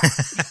for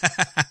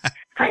that.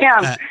 I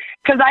am.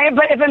 But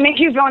if it makes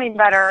you feel any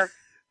better,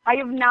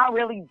 I've not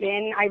really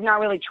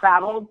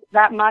traveled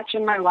that much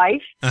in my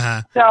life.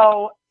 Uh-huh.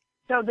 So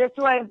this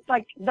was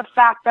the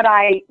fact that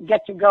I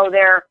get to go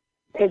there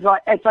is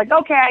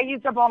okay, I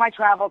used up all my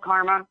travel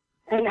karma,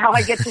 and now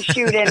I get to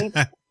shoot in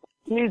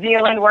New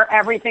Zealand where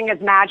everything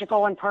is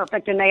magical and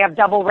perfect, and they have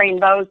double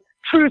rainbows.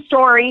 True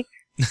story.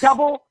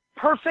 Double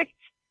perfect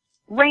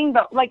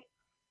rainbow,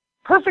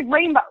 perfect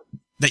rainbow.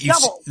 That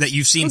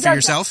you've seen for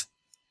yourself?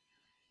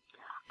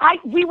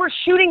 We were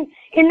shooting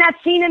in that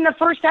scene in the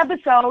first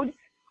episode.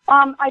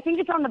 I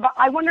think it's on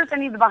I wonder if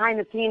any of the behind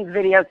the scenes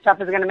video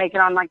stuff is going to make it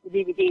on the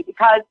DVD,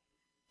 because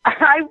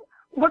I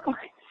look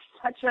like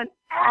such an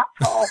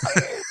asshole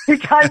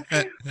because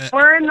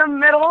we're in the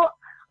middle.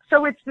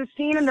 So it's the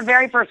scene in the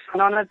very first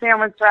one that Sam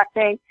was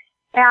directing,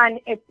 and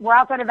we're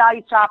outside a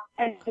value shop.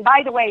 And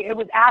by the way, it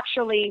was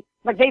actually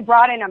they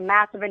brought in a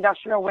massive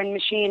industrial wind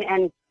machine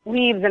and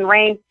leaves and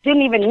rain.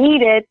 Didn't even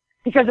need it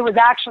because it was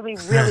actually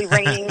really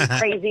raining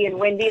crazy and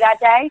windy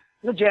that day,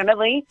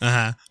 legitimately.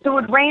 Uh-huh. So it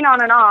would rain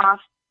on and off,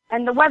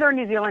 and the weather in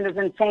New Zealand is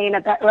insane.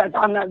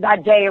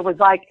 That day, it was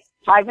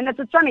 5 minutes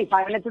it's sunny,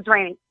 5 minutes it's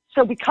raining.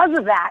 So because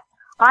of that,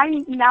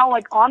 I'm now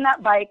on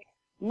that bike,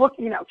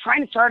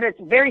 trying to start it. It's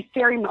a very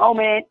scary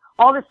moment,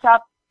 all this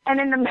stuff. And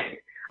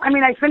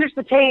I finished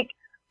the take,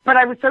 but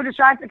I was so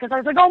distracted because I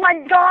was like, oh my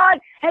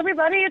God,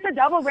 everybody, it's a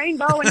double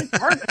rainbow and it's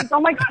perfect. Oh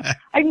my God,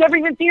 I've never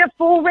even seen a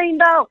full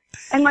rainbow.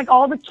 And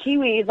all the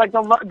Kiwis,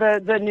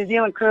 the New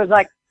Zealand crew is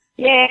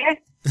yeah.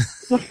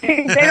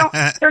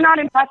 They're not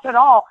impressed at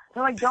all.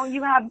 They're like, don't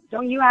you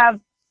have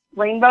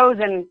rainbows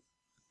in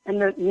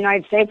the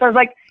United States? I was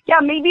like, yeah,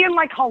 maybe in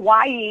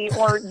Hawaii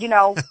or,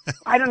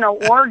 I don't know,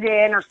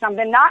 Oregon or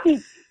something. Not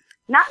in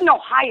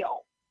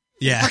Ohio.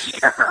 Yeah.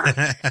 For sure.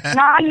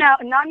 not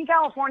in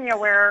California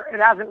where it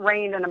hasn't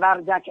rained in about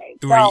a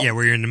decade. Where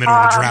you're in the middle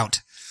of a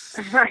drought.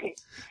 Right.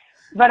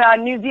 But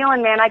New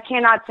Zealand, man, I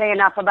cannot say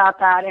enough about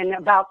that and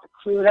about the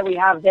crew that we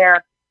have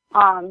there.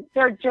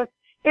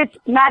 It's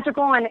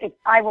magical, and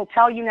I will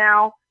tell you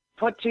now,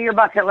 put to your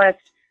bucket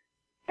list,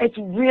 it's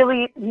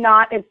really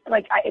not,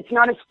 it's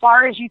not as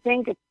far as you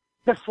think. It's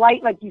the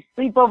flight, you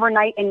sleep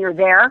overnight and you're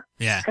there.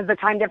 Yeah. Because the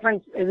time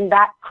difference isn't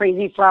that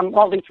crazy at least from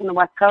the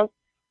West Coast.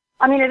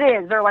 I mean, it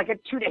is. They're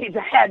 2 days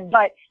ahead,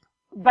 but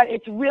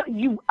it's real.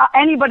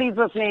 Anybody's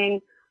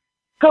listening,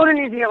 go to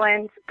New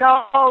Zealand.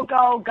 Go.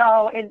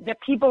 And the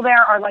people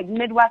there are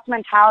Midwest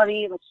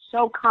mentality,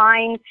 so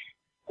kind.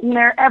 And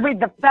they're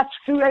the best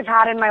food I've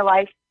had in my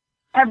life.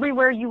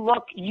 Everywhere you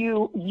look,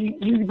 you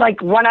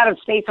run out of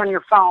space on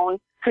your phone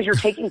because you're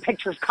taking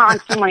pictures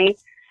constantly.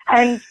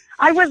 And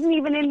I wasn't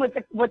even in with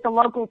the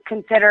locals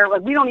consider.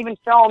 We don't even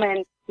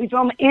we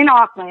film in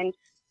Auckland,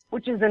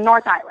 which is the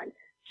North Island.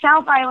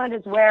 South Island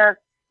is where,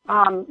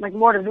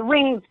 Lord of the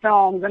Rings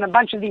films and a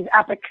bunch of these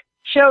epic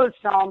shows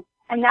film.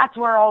 And that's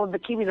where all of the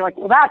Kiwis are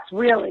well, that's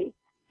really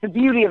the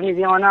beauty of New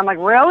Zealand. And I'm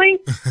really?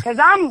 Cause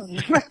I'm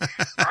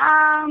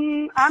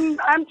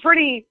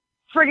pretty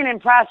friggin'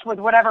 impressed with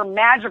whatever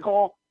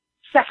magical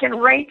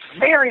second-rate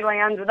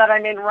fairyland that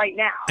I'm in right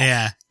now.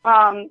 Yeah.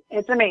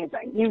 It's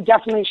amazing. You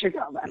definitely should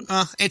go then.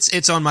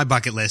 It's on my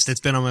bucket list. It's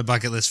been on my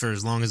bucket list for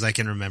as long as I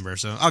can remember,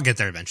 so I'll get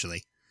there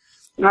eventually.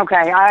 Okay,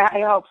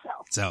 I hope so.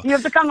 So you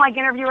have to come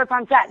interview us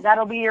on set.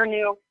 That'll be your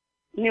new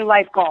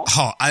life goal.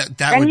 Oh,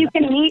 you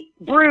can meet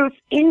Bruce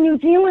in New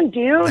Zealand,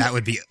 dude. That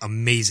would be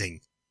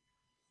amazing.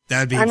 That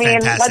would be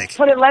fantastic.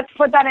 Let's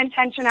put that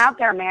intention out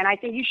there, man. I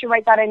think you should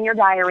write that in your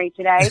diary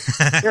today,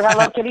 your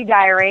Hello Kitty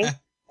diary,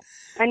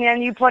 and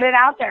then you put it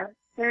out there.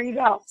 There you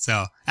go.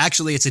 So,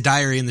 actually, it's a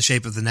diary in the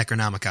shape of the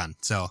Necronomicon,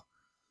 so.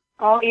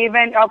 Oh,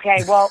 even?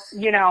 Okay, well,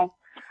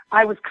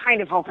 I was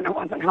kind of hoping it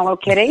wasn't Hello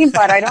Kitty,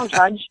 but I don't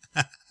judge.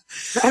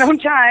 I don't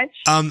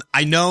judge.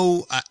 I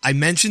know I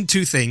mentioned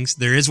two things.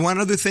 There is one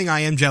other thing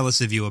I am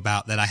jealous of you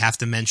about that I have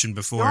to mention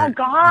before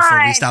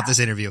we stop this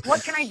interview.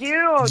 What can I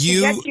do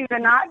to get you to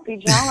not be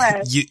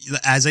jealous?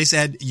 As I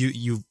said,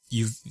 you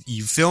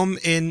film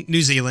in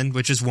New Zealand,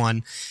 which is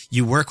one.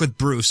 You work with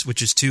Bruce,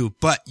 which is two.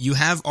 But you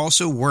have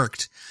also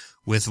worked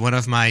with one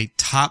of my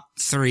top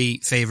 3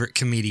 favorite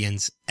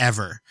comedians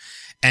ever.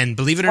 And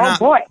believe it or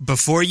not,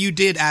 before you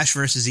did Ash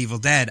vs. Evil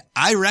Dead,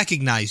 I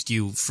recognized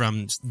you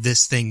from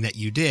this thing that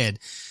you did.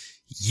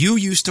 You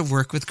used to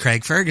work with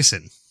Craig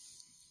Ferguson.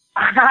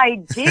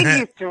 I did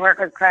used to work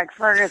with Craig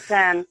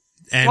Ferguson.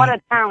 And what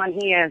a talent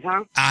he is,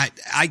 huh?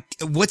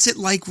 What's it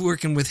like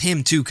working with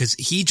him too? Cause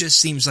he just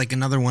seems like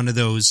another one of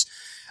those.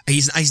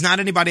 He's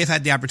not anybody I've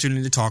had the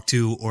opportunity to talk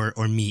to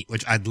or meet,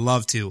 which I'd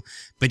love to,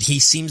 but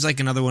he seems like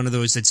another one of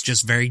those that's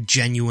just very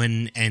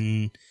genuine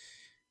and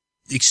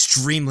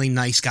extremely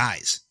nice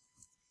guys.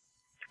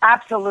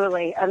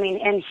 Absolutely. I mean,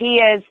 and he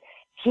is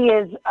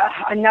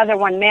another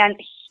one, man.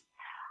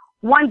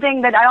 One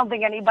thing that I don't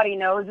think anybody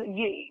knows,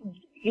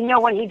 you know,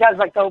 when he does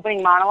like the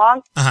opening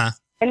monologue,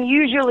 and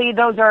usually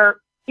those are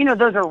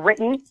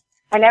written,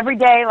 and every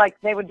day, like,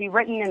 they would be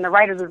written and the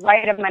writers would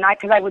write them, and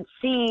because I would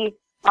see,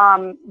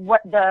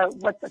 what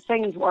the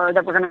things were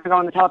that were going to go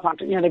on the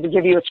teleprompter. They would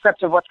give you a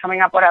script of what's coming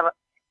up, whatever.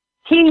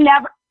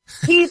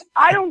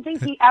 I don't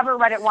think he ever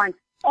read it once.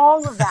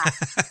 All of that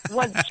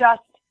was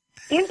just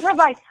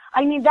improvised.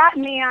 I mean, that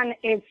man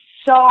is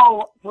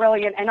so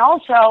brilliant. And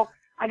also,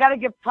 I got to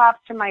give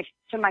props to my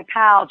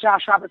pal,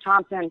 Josh Robert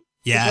Thompson,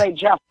 who played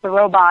Jeff the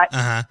robot.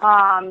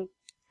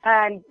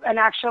 And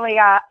actually,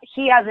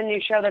 he has a new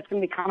show that's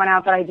going to be coming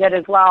out that I did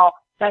as well.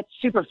 That's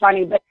super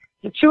funny. But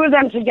the two of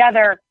them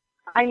together,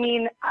 I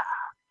mean,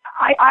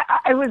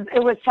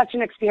 it was such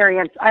an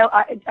experience.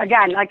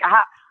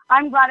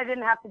 I'm glad I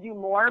didn't have to do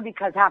more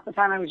because half the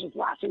time I was just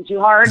laughing too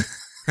hard.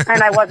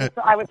 And I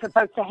was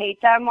supposed to hate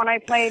them when I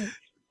played,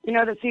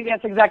 the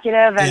CBS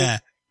executive.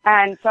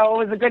 And so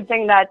it was a good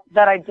thing that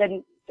I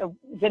didn't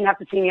have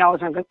to see me all the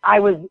time because I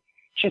was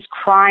just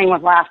crying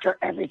with laughter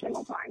every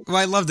single time. Well,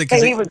 I loved it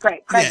because he was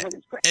great. Craig was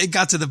great. It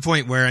got to the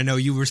point where I know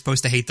you were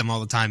supposed to hate them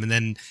all the time. And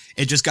then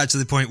it just got to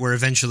the point where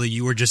eventually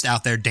you were just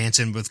out there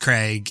dancing with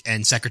Craig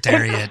and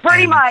Secretariat.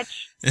 Pretty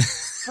much.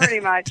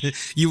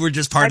 You were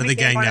just part of the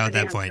gang now at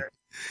that point.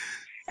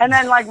 And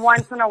then like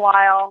once in a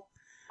while,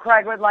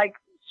 Craig would like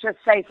just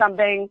say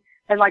something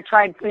and like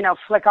try and,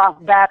 flick off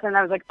Beth. And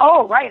I was like,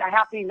 oh, right. I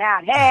have to be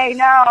mad. Hey,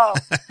 no,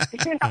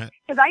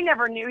 cause I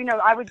never knew,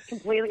 that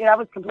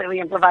was completely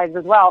improvised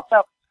as well.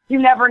 So you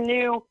never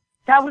knew.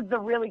 That was the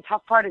really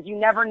tough part is you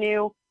never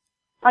knew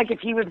like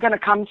if he was going to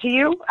come to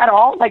you at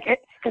all. Like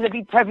cause if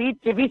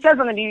he says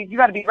something to you, you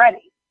got to be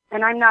ready.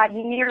 And I'm not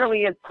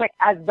nearly as quick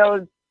as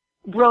those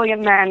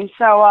brilliant men.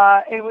 So,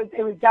 it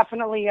was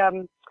definitely,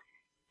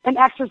 an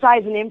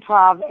exercise in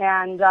improv,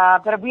 and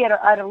but we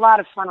had a lot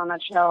of fun on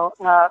that show.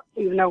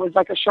 Even though it was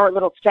like a short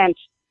little stint,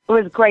 it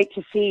was great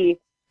to see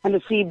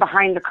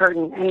behind the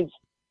curtain. And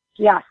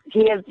yes,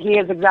 he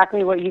is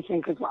exactly what you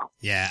think as well.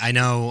 Yeah, I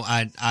know.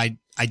 I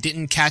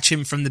didn't catch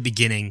him from the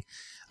beginning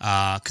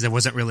because I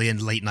wasn't really a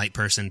late night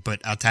person.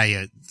 But I'll tell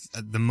you,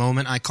 the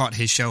moment I caught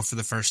his show for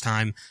the first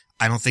time,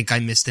 I don't think I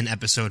missed an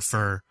episode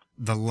for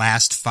the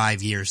last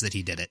 5 years that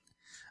he did it.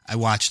 I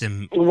watched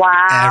him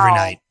every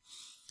night.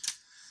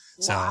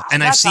 So, wow,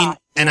 and I've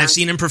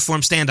seen him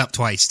perform stand up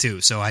twice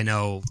too. So I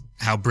know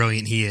how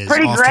brilliant he is.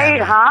 Pretty great,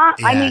 camera. Huh?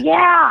 Yeah. I mean,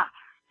 yeah,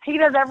 he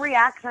does every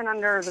accent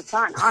under the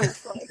sun,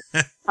 honestly.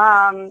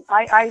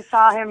 I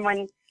saw him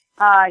when,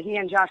 he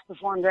and Josh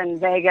performed in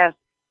Vegas.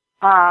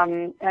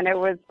 And it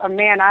was a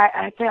man,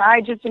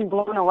 I just been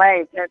blown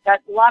away.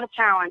 That's a lot of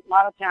talent.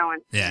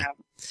 Yeah.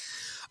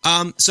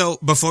 So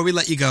before we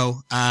let you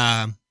go,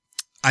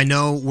 I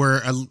know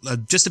we're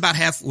just about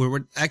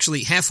we're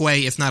actually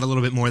halfway, if not a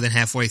little bit more than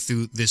halfway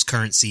through this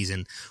current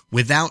season.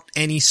 Without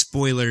any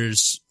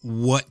spoilers,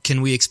 what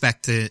can we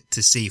expect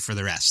to see for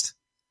the rest?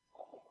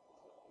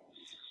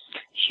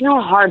 You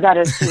know how hard that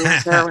is to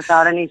answer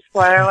without any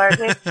spoilers.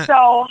 It's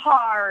so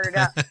hard.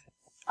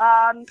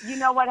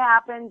 What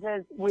happens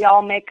is we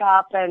all make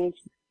up and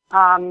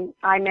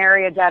I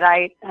marry a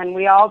Deadite and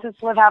we all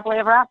just live happily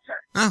ever after.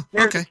 Oh,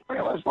 There's okay.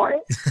 spoilers for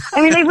it.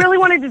 I mean, they really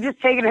wanted to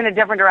just take it in a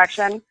different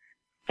direction.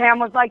 Sam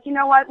was like, you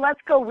know what? Let's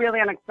go really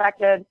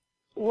unexpected.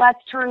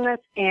 let's turn this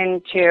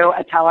into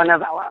a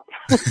telenovela.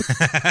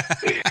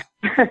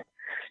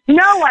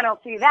 No one will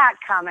see that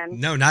coming.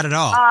 No, not at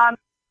all.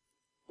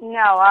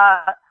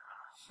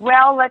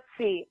 Well, let's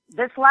see.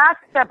 This last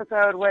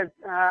episode was,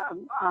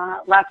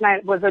 last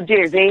night was a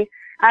doozy,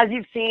 as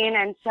you've seen.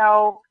 And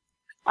so,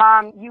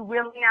 you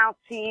really now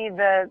see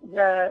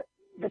the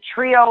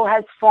trio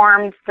has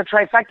formed, the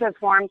trifecta has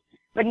formed,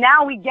 but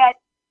now we get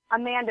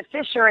Amanda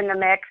Fisher in the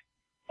mix,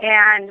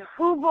 and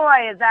whoo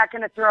boy, is that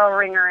going to throw a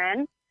ringer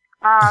in.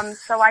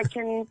 So I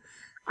can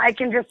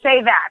just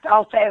say that.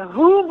 I'll say,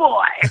 whoo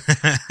boy.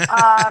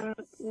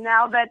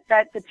 Now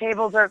that the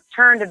tables are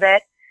turned a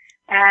bit,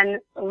 and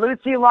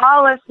Lucy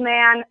Lawless,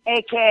 man,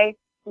 aka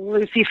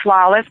Lucy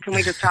Flawless. Can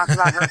we just talk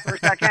about her for a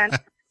second?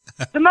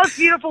 The most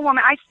beautiful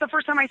woman. The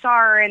first time I saw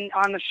her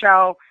on the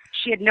show,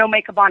 she had no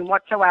makeup on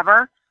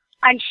whatsoever.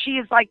 And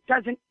she's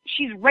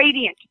she's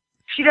radiant.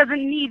 She doesn't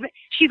need,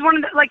 she's one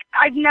of the,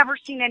 I've never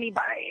seen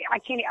anybody.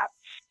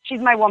 She's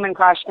my woman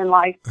crush in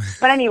life.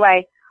 But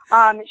anyway,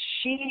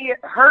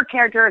 her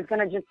character is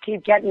going to just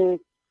keep getting,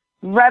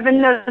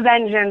 revving those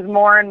engines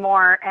more and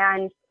more.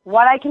 And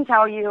what I can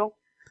tell you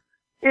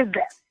is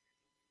this.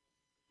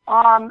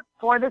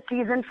 For the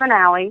season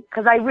finale,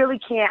 because I really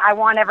can't, I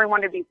want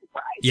everyone to be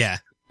surprised. Yeah.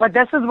 But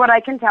this is what I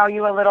can tell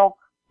you, a little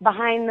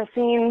behind the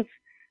scenes,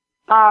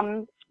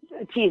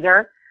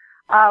 teaser.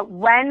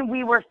 When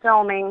we were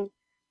filming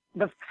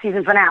the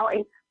season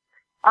finale,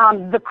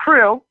 the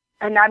crew,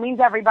 and that means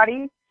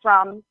everybody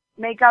from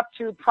makeup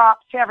to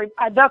props to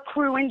the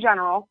crew in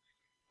general,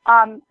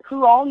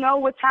 who all know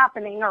what's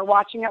happening or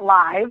watching it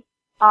live.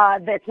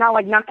 It's not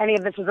like any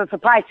of this is a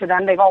surprise to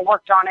them. They've all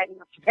worked on it and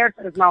prepared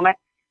for this moment.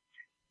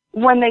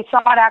 When they saw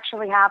it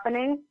actually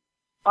happening,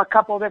 a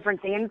couple of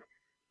different scenes,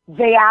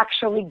 they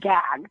actually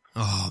gagged.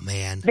 Oh,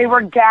 man. They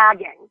were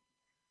gagging.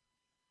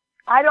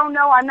 I don't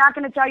know. I'm not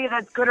going to tell you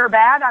that's good or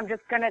bad. I'm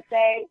just going to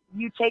say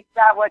you take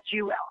that what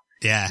you will.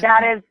 Yeah.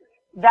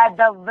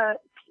 The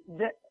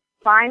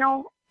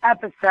final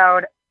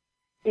episode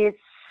is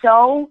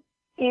so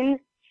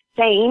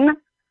insane.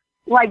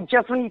 Like,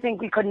 just when you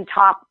think we couldn't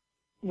top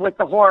with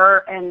the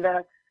horror and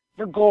the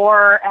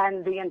gore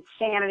and the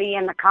insanity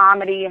and the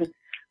comedy and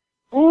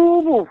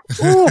ooh.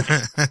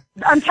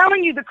 I'm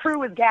telling you, the crew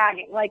was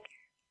gagging. Like,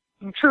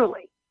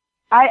 truly.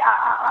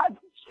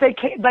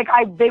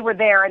 They were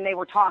there and they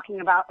were talking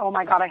about, oh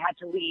my God, I had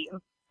to leave.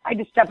 I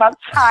just step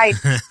outside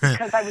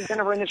because I was going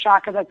to ruin the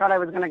shot because I thought I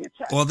was going to get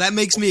sick. Well, that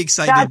makes me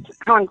excited.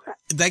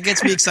 That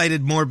gets me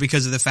excited more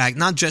because of the fact,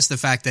 not just the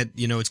fact that,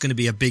 it's going to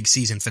be a big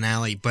season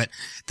finale, but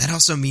that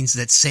also means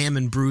that Sam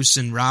and Bruce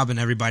and Rob and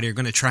everybody are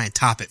going to try and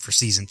top it for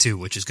season 2,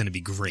 which is going to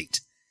be great.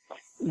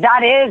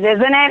 That is,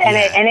 isn't it?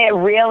 And yeah. it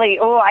really,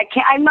 I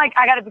can't,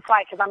 I got to be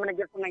quiet because I'm going to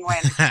give something away.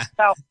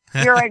 So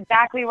you're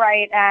exactly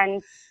right.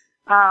 And,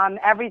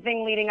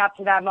 everything leading up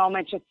to that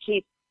moment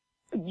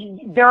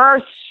there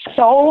are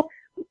so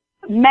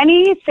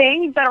many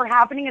things that are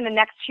happening in the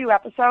next few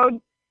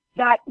episodes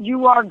that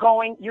your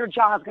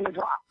jaw's going to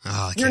drop.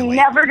 Oh, you're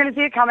never going to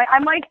see it coming.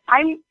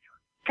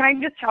 Can I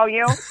just tell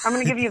you, I'm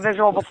going to give you a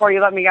visual before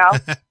you let me go.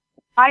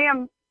 I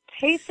am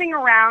pacing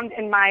around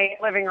in my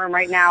living room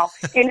right now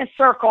in a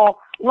circle,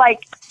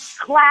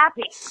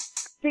 clapping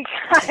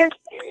because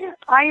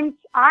I'm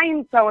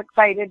so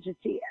excited to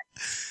see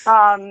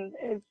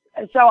it.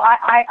 So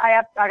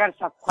I gotta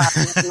stop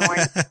clapping. It's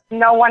annoying.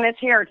 No one is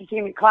here to see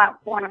me clap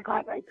when I'm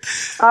clapping.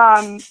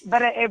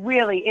 But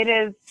it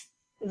is,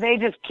 they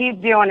just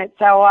keep doing it.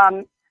 So,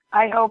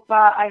 I hope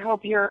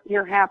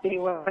you're happy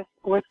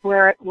with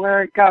where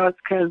it goes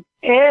because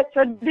it's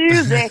a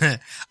doozy.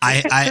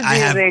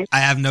 I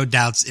have no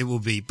doubts it will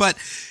be, but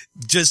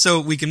just so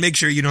we can make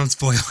sure you don't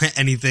spoil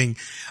anything.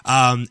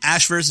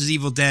 Ash vs.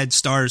 Evil Dead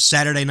stars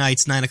Saturday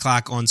nights,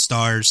 9:00 on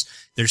Stars.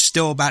 There's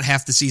still about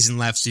half the season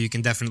left, so you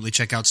can definitely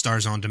check out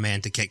Stars on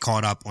Demand to get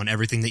caught up on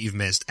everything that you've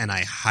missed, and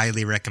I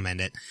highly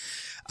recommend it.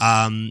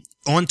 On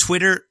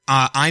Twitter,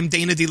 I'm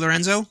Dana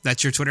DeLorenzo.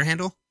 That's your Twitter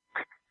handle?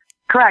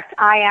 Correct.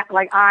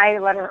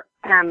 Letter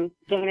M,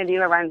 Dana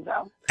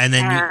DeLorenzo. And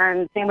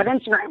same with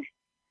Instagram.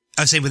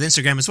 Oh, same with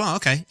Instagram as well.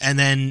 Okay. And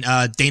then,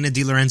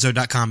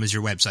 DanaDeLorenzo.com is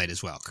your website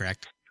as well,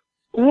 correct?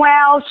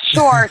 Well,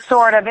 sure,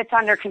 sort of. It's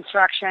under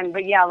construction,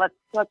 but yeah, let's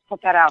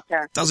put that out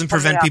there. Doesn't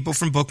prevent people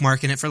from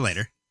bookmarking it for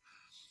later.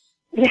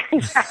 Yeah,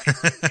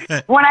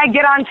 exactly. When I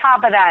get on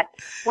top of that,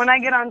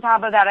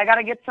 I got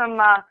to get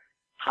some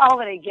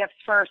holiday gifts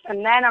first,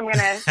 and then I'm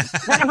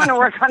gonna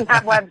work on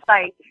that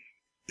website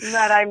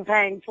that I'm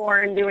paying for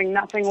and doing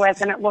nothing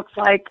with, and it looks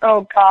like,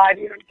 oh God,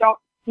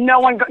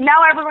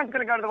 now everyone's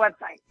gonna go to the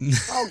website.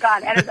 Oh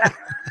God, edit that.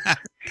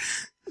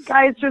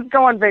 Guys, just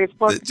go on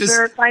Facebook.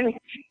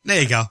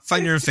 There you go.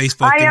 Find your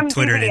Facebook and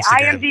Twitter and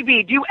Instagram.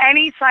 IMDb. Do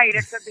any site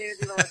except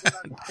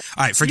DanaDeLorenzo.com.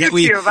 All right, forget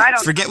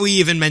we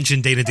even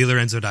mentioned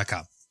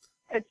DanaDeLorenzo.com.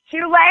 It's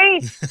too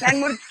late.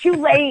 Then when it's too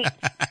late.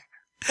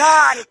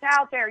 God, it's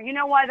out there. You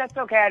know what? That's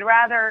okay. I'd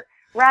rather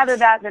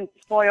that than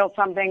spoil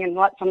something and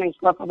let something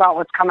slip about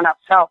what's coming up.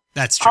 So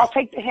that's true. I'll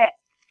take the hit.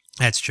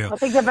 That's true. I'll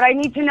take it, but I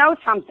need to know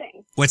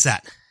something. What's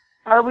that?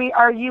 Are we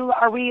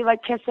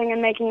like kissing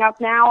and making up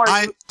now? Or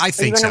I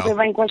think so. Are you going to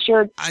relinquish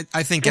your?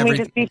 I think can we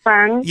just be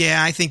friends?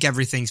 Yeah, I think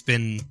everything's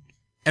been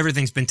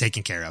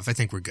taken care of. I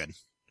think we're good.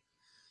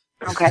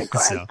 Okay,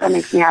 good. So. That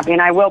makes me happy,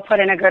 and I will put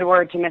in a good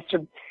word to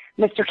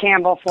Mr.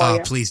 Campbell for you.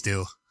 Oh, please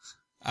do.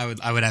 I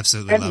would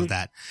absolutely love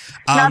that.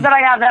 Not that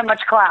I have that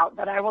much clout,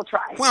 but I will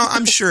try. Well,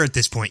 I'm sure at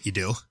this point you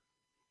do.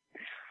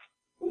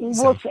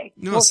 We'll see.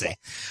 We'll see.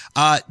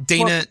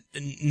 Dana,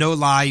 no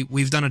lie,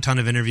 we've done a ton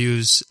of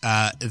interviews.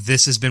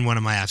 This has been one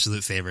of my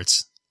absolute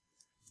favorites.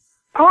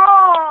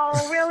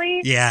 Oh,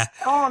 really? Yeah.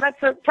 Oh, that's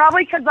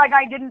probably because like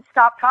I didn't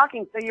stop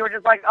talking, so you were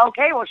just like,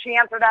 okay, well, she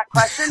answered that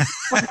question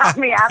without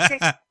me asking.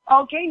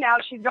 Okay, now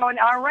she's going.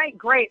 All right,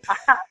 great.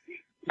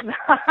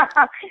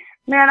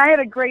 Man, I had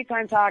a great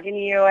time talking to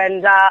you,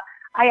 and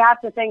I have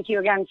to thank you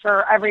again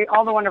for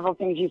all the wonderful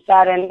things you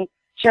said, and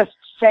just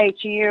say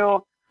to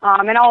you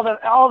and all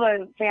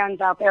the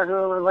fans out there who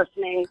are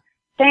listening,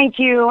 thank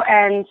you,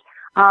 and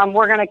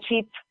we're gonna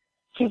keep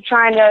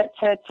trying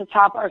to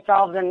top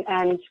ourselves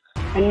and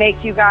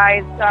make you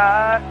guys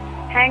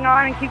hang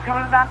on and keep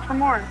coming back for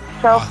more.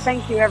 So awesome.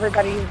 Thank you,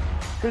 everybody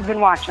who's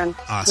been watching.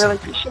 Awesome. Really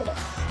appreciate it.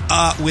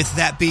 With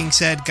that being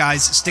said,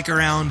 guys, stick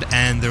around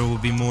and there will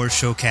be more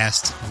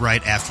Showcast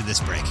right after this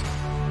break.